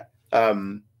 Yeah.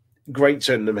 Great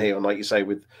turning them heel, like you say,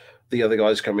 with the other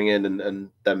guys coming in and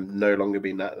them no longer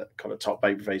being that kind of top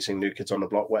baby facing new kids on the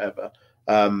block, whatever.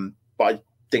 But I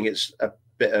think it's a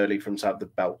bit early for them to have the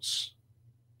belts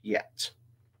yet.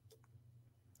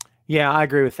 Yeah, I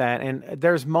agree with that. And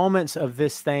there's moments of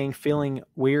this thing feeling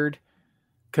weird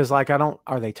because, like,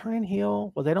 are they turning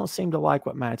heel? Well, they don't seem to like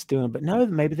what Matt's doing, but no,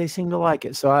 maybe they seem to like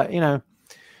it. So,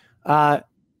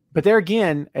 but there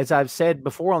again, as I've said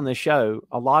before on this show,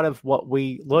 a lot of what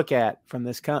we look at from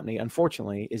this company,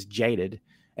 unfortunately, is jaded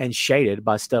and shaded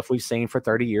by stuff we've seen for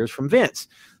 30 years from Vince.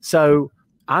 So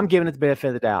I'm giving it the benefit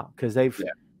of the doubt because they've.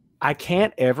 Yeah. I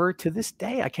can't ever, to this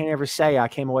day, I can't ever say I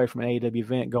came away from an AEW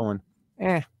event going,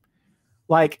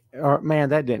 or man,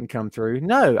 that didn't come through.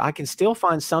 No, I can still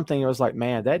find something that was like,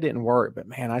 man, that didn't work, but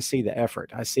man, I see the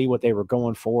effort. I see what they were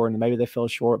going for, and maybe they fell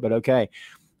short, but okay.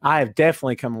 I have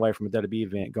definitely come away from a WWE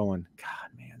event going,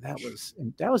 God, man,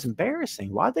 that was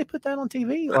embarrassing. Why'd they put that on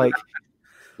TV? Like,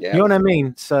 you know what I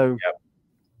mean? So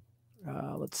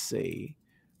let's see.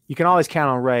 You can always count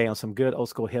on Ray on some good old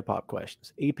school hip hop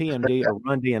questions. EPMD or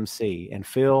Run DMC. And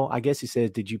Phil, I guess he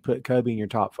says, did you put Kobe in your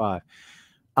top 5?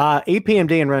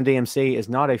 EPMD and Run DMC is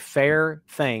not a fair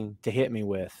thing to hit me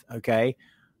with, okay?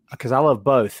 Because I love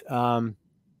both. I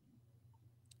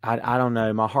don't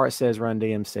know. My heart says Run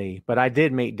DMC, but I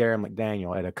did meet Darren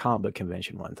McDaniel at a comic book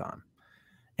convention one time.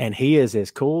 And he is as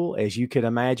cool as you could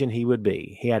imagine he would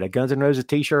be. He had a Guns N' Roses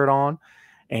t-shirt on.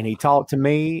 And he talked to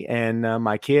me and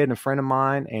my kid and a friend of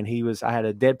mine. And I had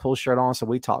a Deadpool shirt on. So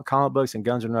we talked comic books and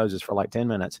Guns N' Roses for like 10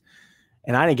 minutes.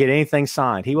 And I didn't get anything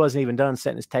signed. He wasn't even done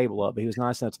setting his table up. But he was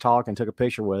nice enough to talk and took a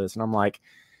picture with us. And I'm like,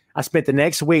 I spent the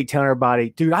next week telling everybody,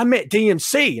 dude, I met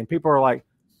DMC. And people are like,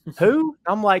 who?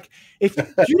 I'm like, if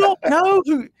you don't know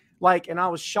who, like, and I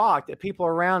was shocked that people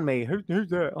around me, who's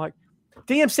that? Like,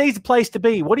 DMC's the place to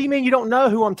be. What do you mean you don't know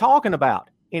who I'm talking about?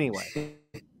 Anyway.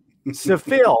 So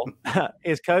Phil,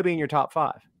 is Kobe in your top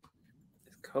 5?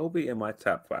 Is Kobe in my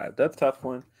top 5? That's a tough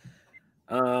one.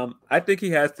 I think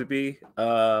he has to be.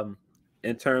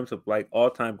 In terms of like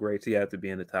all-time greats, he has to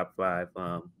be in the top 5.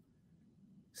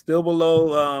 Still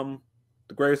below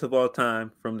the greatest of all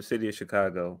time from the city of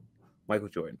Chicago, Michael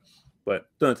Jordan, but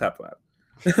still in the top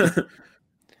 5.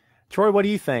 Troy, what do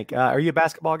you think? Are you a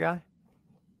basketball guy?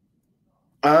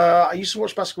 I used to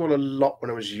watch basketball a lot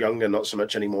when I was younger, not so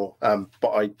much anymore. But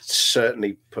I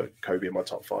certainly put Kobe in my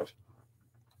top 5.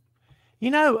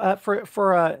 You know, for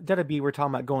WWE, we're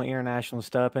talking about going international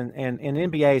stuff, and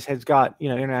NBA's has got, you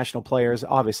know, international players,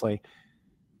 obviously.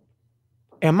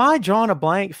 Am I drawing a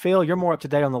blank? Phil, you're more up to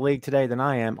date on the league today than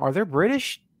I am. Are there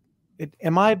British?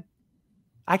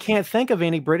 I can't think of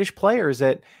any British players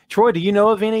that. Troy, do you know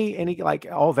of any like,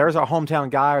 oh, there's our hometown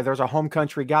guy or there's our home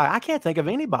country guy? I can't think of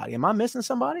anybody. Am I missing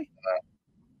somebody?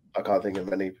 I can't think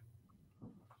of any.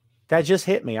 That just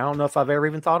hit me. I don't know if I've ever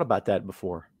even thought about that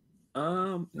before.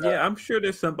 Yeah, I'm sure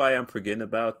there's somebody I'm forgetting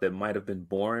about that might have been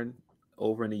born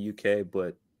over in the UK,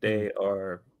 but they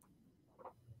are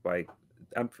like,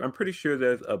 I'm pretty sure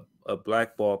there's a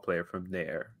black ball player from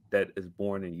there that is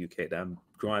born in the UK that I'm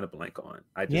drawing a blank on.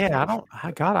 I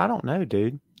don't know,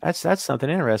 dude. That's something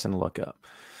interesting to look up.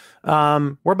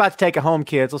 We're about to take it home,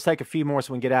 kids. Let's take a few more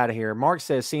so we can get out of here. Mark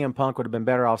says CM Punk would have been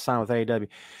better off signing with AEW.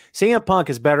 CM Punk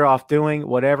is better off doing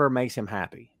whatever makes him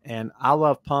happy. And I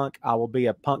love Punk. I will be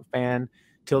a Punk fan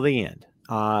till the end.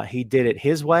 He did it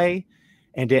his way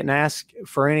and didn't ask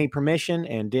for any permission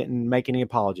and didn't make any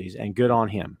apologies, and good on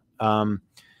him.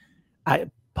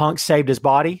 Punk saved his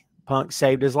body. Punk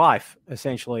saved his life,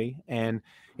 essentially. And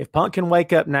if Punk can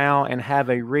wake up now and have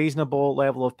a reasonable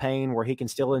level of pain where he can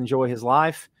still enjoy his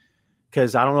life,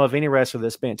 because I don't know if any wrestler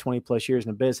that spent 20 plus years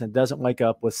in the business doesn't wake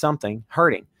up with something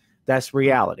hurting. That's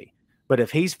reality. But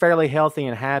if he's fairly healthy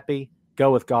and happy,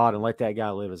 go with God and let that guy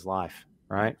live his life.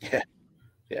 Right.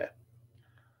 Yeah.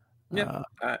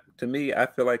 To me, I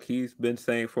feel like he's been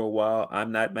saying for a while,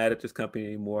 I'm not mad at this company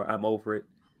anymore. I'm over it.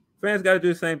 Fans got to do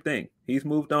the same thing. He's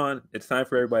moved on. It's time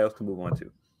for everybody else to move on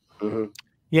too. Mm-hmm.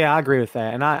 Yeah, I agree with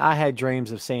that. And I had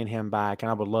dreams of seeing him back, and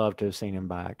I would love to have seen him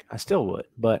back. I still would.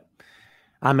 But,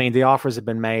 I mean, the offers have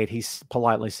been made. He's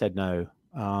politely said no.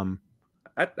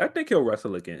 I think he'll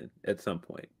wrestle again at some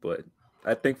point. But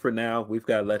I think for now, we've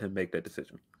got to let him make that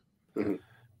decision. Mm-hmm.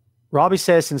 Robbie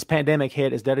says, since pandemic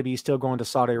hit, is WWE still going to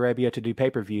Saudi Arabia to do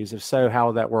pay-per-views? If so, how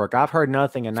will that work? I've heard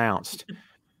nothing announced.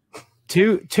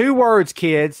 Two words,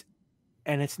 kids,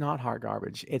 and it's not hard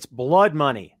garbage. It's blood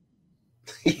money.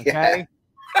 Okay? Yeah.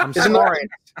 I'm sorry.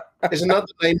 Isn't that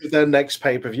the name of their next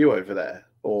pay-per-view over there?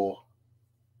 Or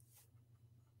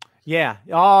yeah.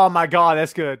 Oh, my God,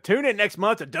 that's good. Tune in next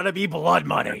month to WWE Blood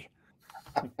Money.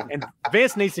 And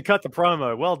Vince needs to cut the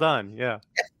promo. Well done. Yeah.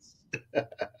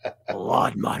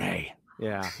 Blood money.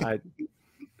 Yeah.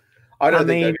 I don't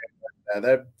think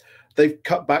they've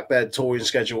cut back their touring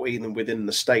schedule even within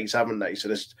the States, haven't they? So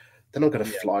they're not going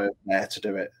to fly over there to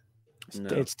do it. No.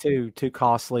 It's too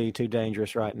costly, too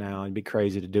dangerous right now. It'd be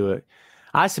crazy to do it.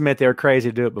 I submit they were crazy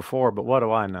to do it before, but what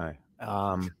do I know?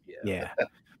 Yeah.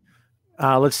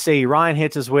 Let's see. Ryan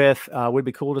hits us with, would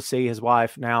be cool to see his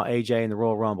wife, now AJ, in the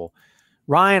Royal Rumble.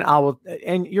 Ryan,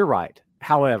 and you're right.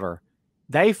 However,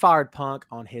 they fired Punk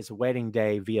on his wedding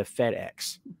day via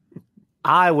FedEx.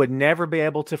 I would never be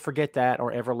able to forget that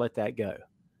or ever let that go.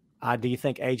 Do you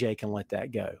think AJ can let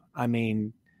that go? I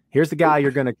mean, here's the guy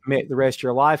you're going to commit the rest of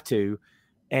your life to.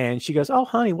 And she goes, "Oh,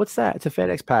 honey, what's that? It's a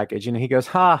FedEx package." And he goes,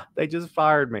 they just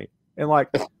fired me. And like,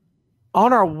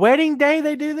 on our wedding day,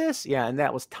 they do this? Yeah, and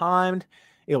that was timed.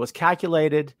 It was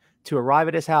calculated to arrive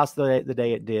at his house the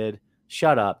day it did.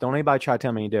 Shut up. Don't anybody try to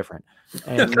tell me any different.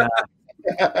 And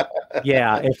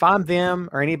yeah, if I'm them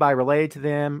or anybody related to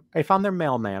them, if I'm their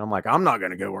mailman, I'm like, I'm not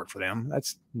going to go work for them.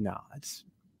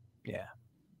 Yeah,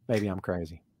 maybe I'm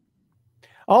crazy.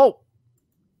 Oh,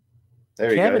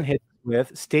 there you Kevin go. hit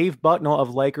with Steve Bucknell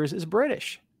of Lakers is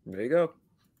British. There you go.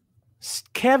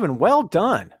 Kevin, well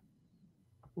done.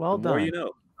 Well The done. more you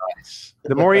know. Nice.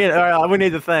 The more you know, we need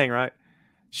the thing, right?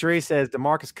 Sheree says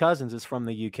DeMarcus Cousins is from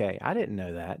the UK. I didn't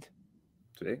know that.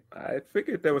 See, I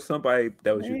figured there was somebody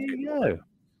that was There UK. you go.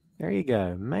 There you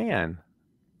go, man.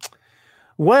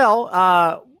 Well,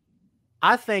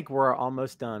 I think we're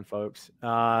almost done, folks.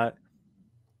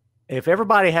 If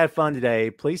everybody had fun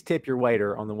today, please tip your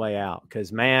waiter on the way out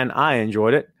because, man, I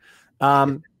enjoyed it.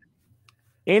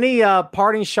 Any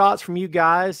parting shots from you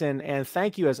guys? And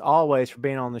thank you, as always, for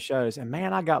being on the shows. And,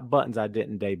 man, I got buttons I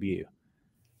didn't debut.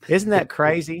 Isn't that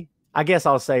crazy? I guess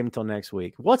I'll save until next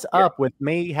week. What's up with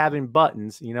me having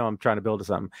buttons? You know, I'm trying to build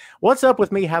something. What's up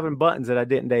with me having buttons that I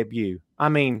didn't debut? I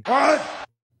mean, What?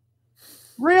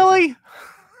 really?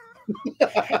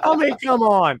 I mean, come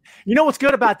on. You know what's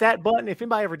good about that button? If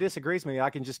anybody ever disagrees with me, I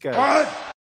can just go. What?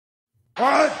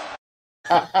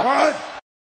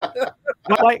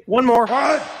 Wait, one more.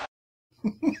 What?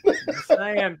 Just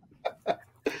saying.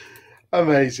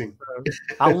 Amazing.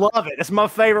 I love it. It's my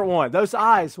favorite one. Those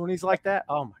eyes when he's like that.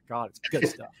 Oh my God, it's good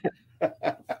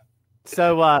stuff.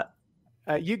 So,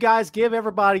 you guys give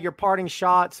everybody your parting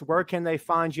shots. Where can they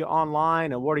find you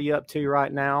online, and what are you up to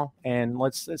right now? And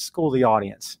let's school the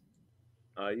audience.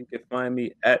 You can find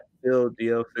me at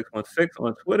BillDL616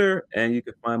 on Twitter, and you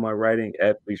can find my writing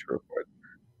at Bleacher Report.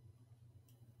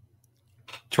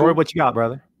 Troy, what you got,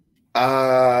 brother?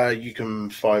 You can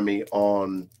find me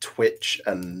on Twitch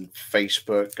and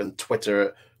Facebook and Twitter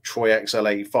at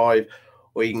TroyXL85,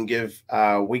 or you can give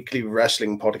our weekly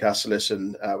wrestling podcast a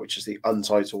listen, which is the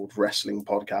Untitled Wrestling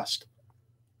Podcast.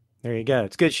 There you go.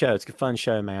 It's a good show. It's a fun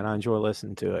show, man. I enjoy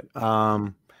listening to it.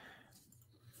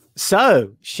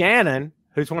 So Shannon,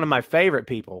 who's one of my favorite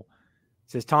people,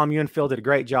 says, Tom, you and Phil did a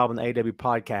great job on the AW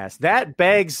podcast. That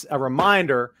begs a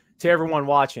reminder to everyone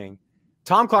watching.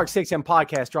 Tom Clark's 6M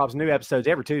podcast drops new episodes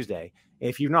every Tuesday.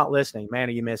 If you're not listening, man,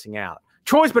 are you missing out?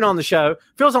 Troy's been on the show.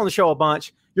 Phil's on the show a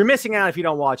bunch. You're missing out if you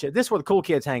don't watch it. This is where the cool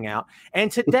kids hang out.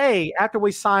 And today, after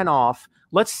we sign off,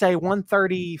 let's say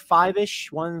 1:35-ish,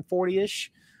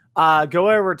 1:40-ish, go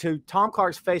over to Tom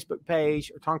Clark's Facebook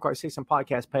page or Tom Clark's 6M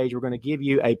podcast page. We're going to give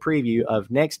you a preview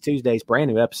of next Tuesday's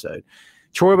brand new episode.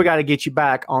 Troy, we got to get you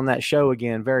back on that show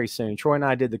again very soon. Troy and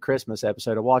I did the Christmas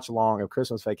episode, a watch along of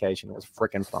Christmas Vacation. It was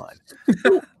freaking fun.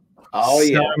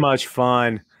 So much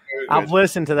fun. I've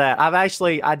listened to that.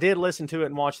 I did listen to it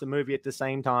and watch the movie at the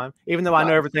same time, even though I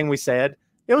know everything we said.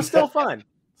 It was still fun.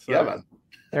 So, yeah, man.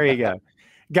 There you go.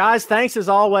 Guys, thanks as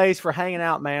always for hanging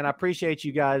out, man. I appreciate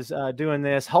you guys doing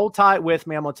this. Hold tight with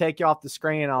me. I'm going to take you off the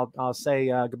screen. I'll say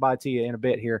goodbye to you in a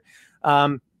bit here.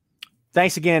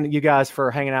 Thanks again, you guys,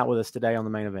 for hanging out with us today on the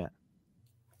main event.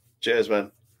 Cheers, man.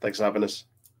 Thanks for having us.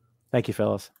 Thank you,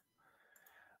 fellas.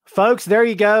 Folks, there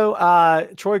you go.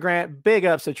 Troy Grant, big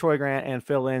ups to Troy Grant and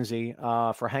Phil Lindsey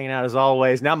for hanging out as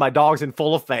always. Now my dog's in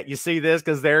full effect. You see this?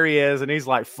 Because there he is. And he's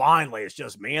like, finally, it's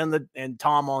just me and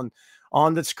Tom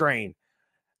on the screen.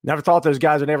 Never thought those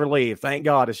guys would ever leave. Thank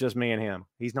God it's just me and him.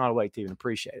 He's not awake to even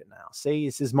appreciate it now. See,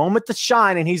 it's his moment to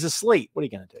shine and he's asleep. What are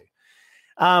you going to do?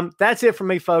 That's it for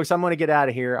me, folks. I'm going to get out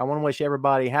of here. I want to wish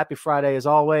everybody happy Friday as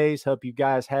always. Hope you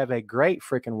guys have a great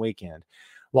freaking weekend.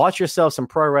 Watch yourself some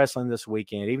pro wrestling this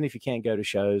weekend, even if you can't go to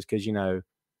shows because, you know,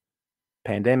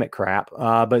 pandemic crap.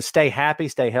 But stay happy,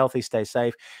 stay healthy, stay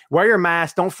safe. Wear your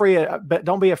mask. Don't be a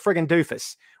friggin'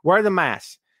 doofus. Wear the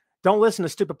mask. Don't listen to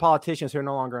stupid politicians who are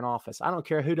no longer in office. I don't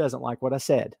care who doesn't like what I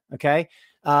said. Okay.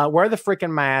 Wear the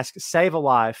freaking mask. Save a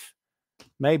life.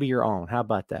 Maybe your own. How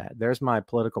about that? There's my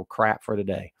political crap for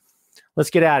today. Let's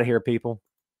get out of here, people.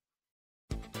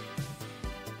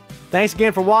 Thanks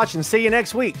again for watching. See you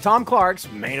next week. Tom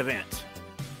Clark's Main Event.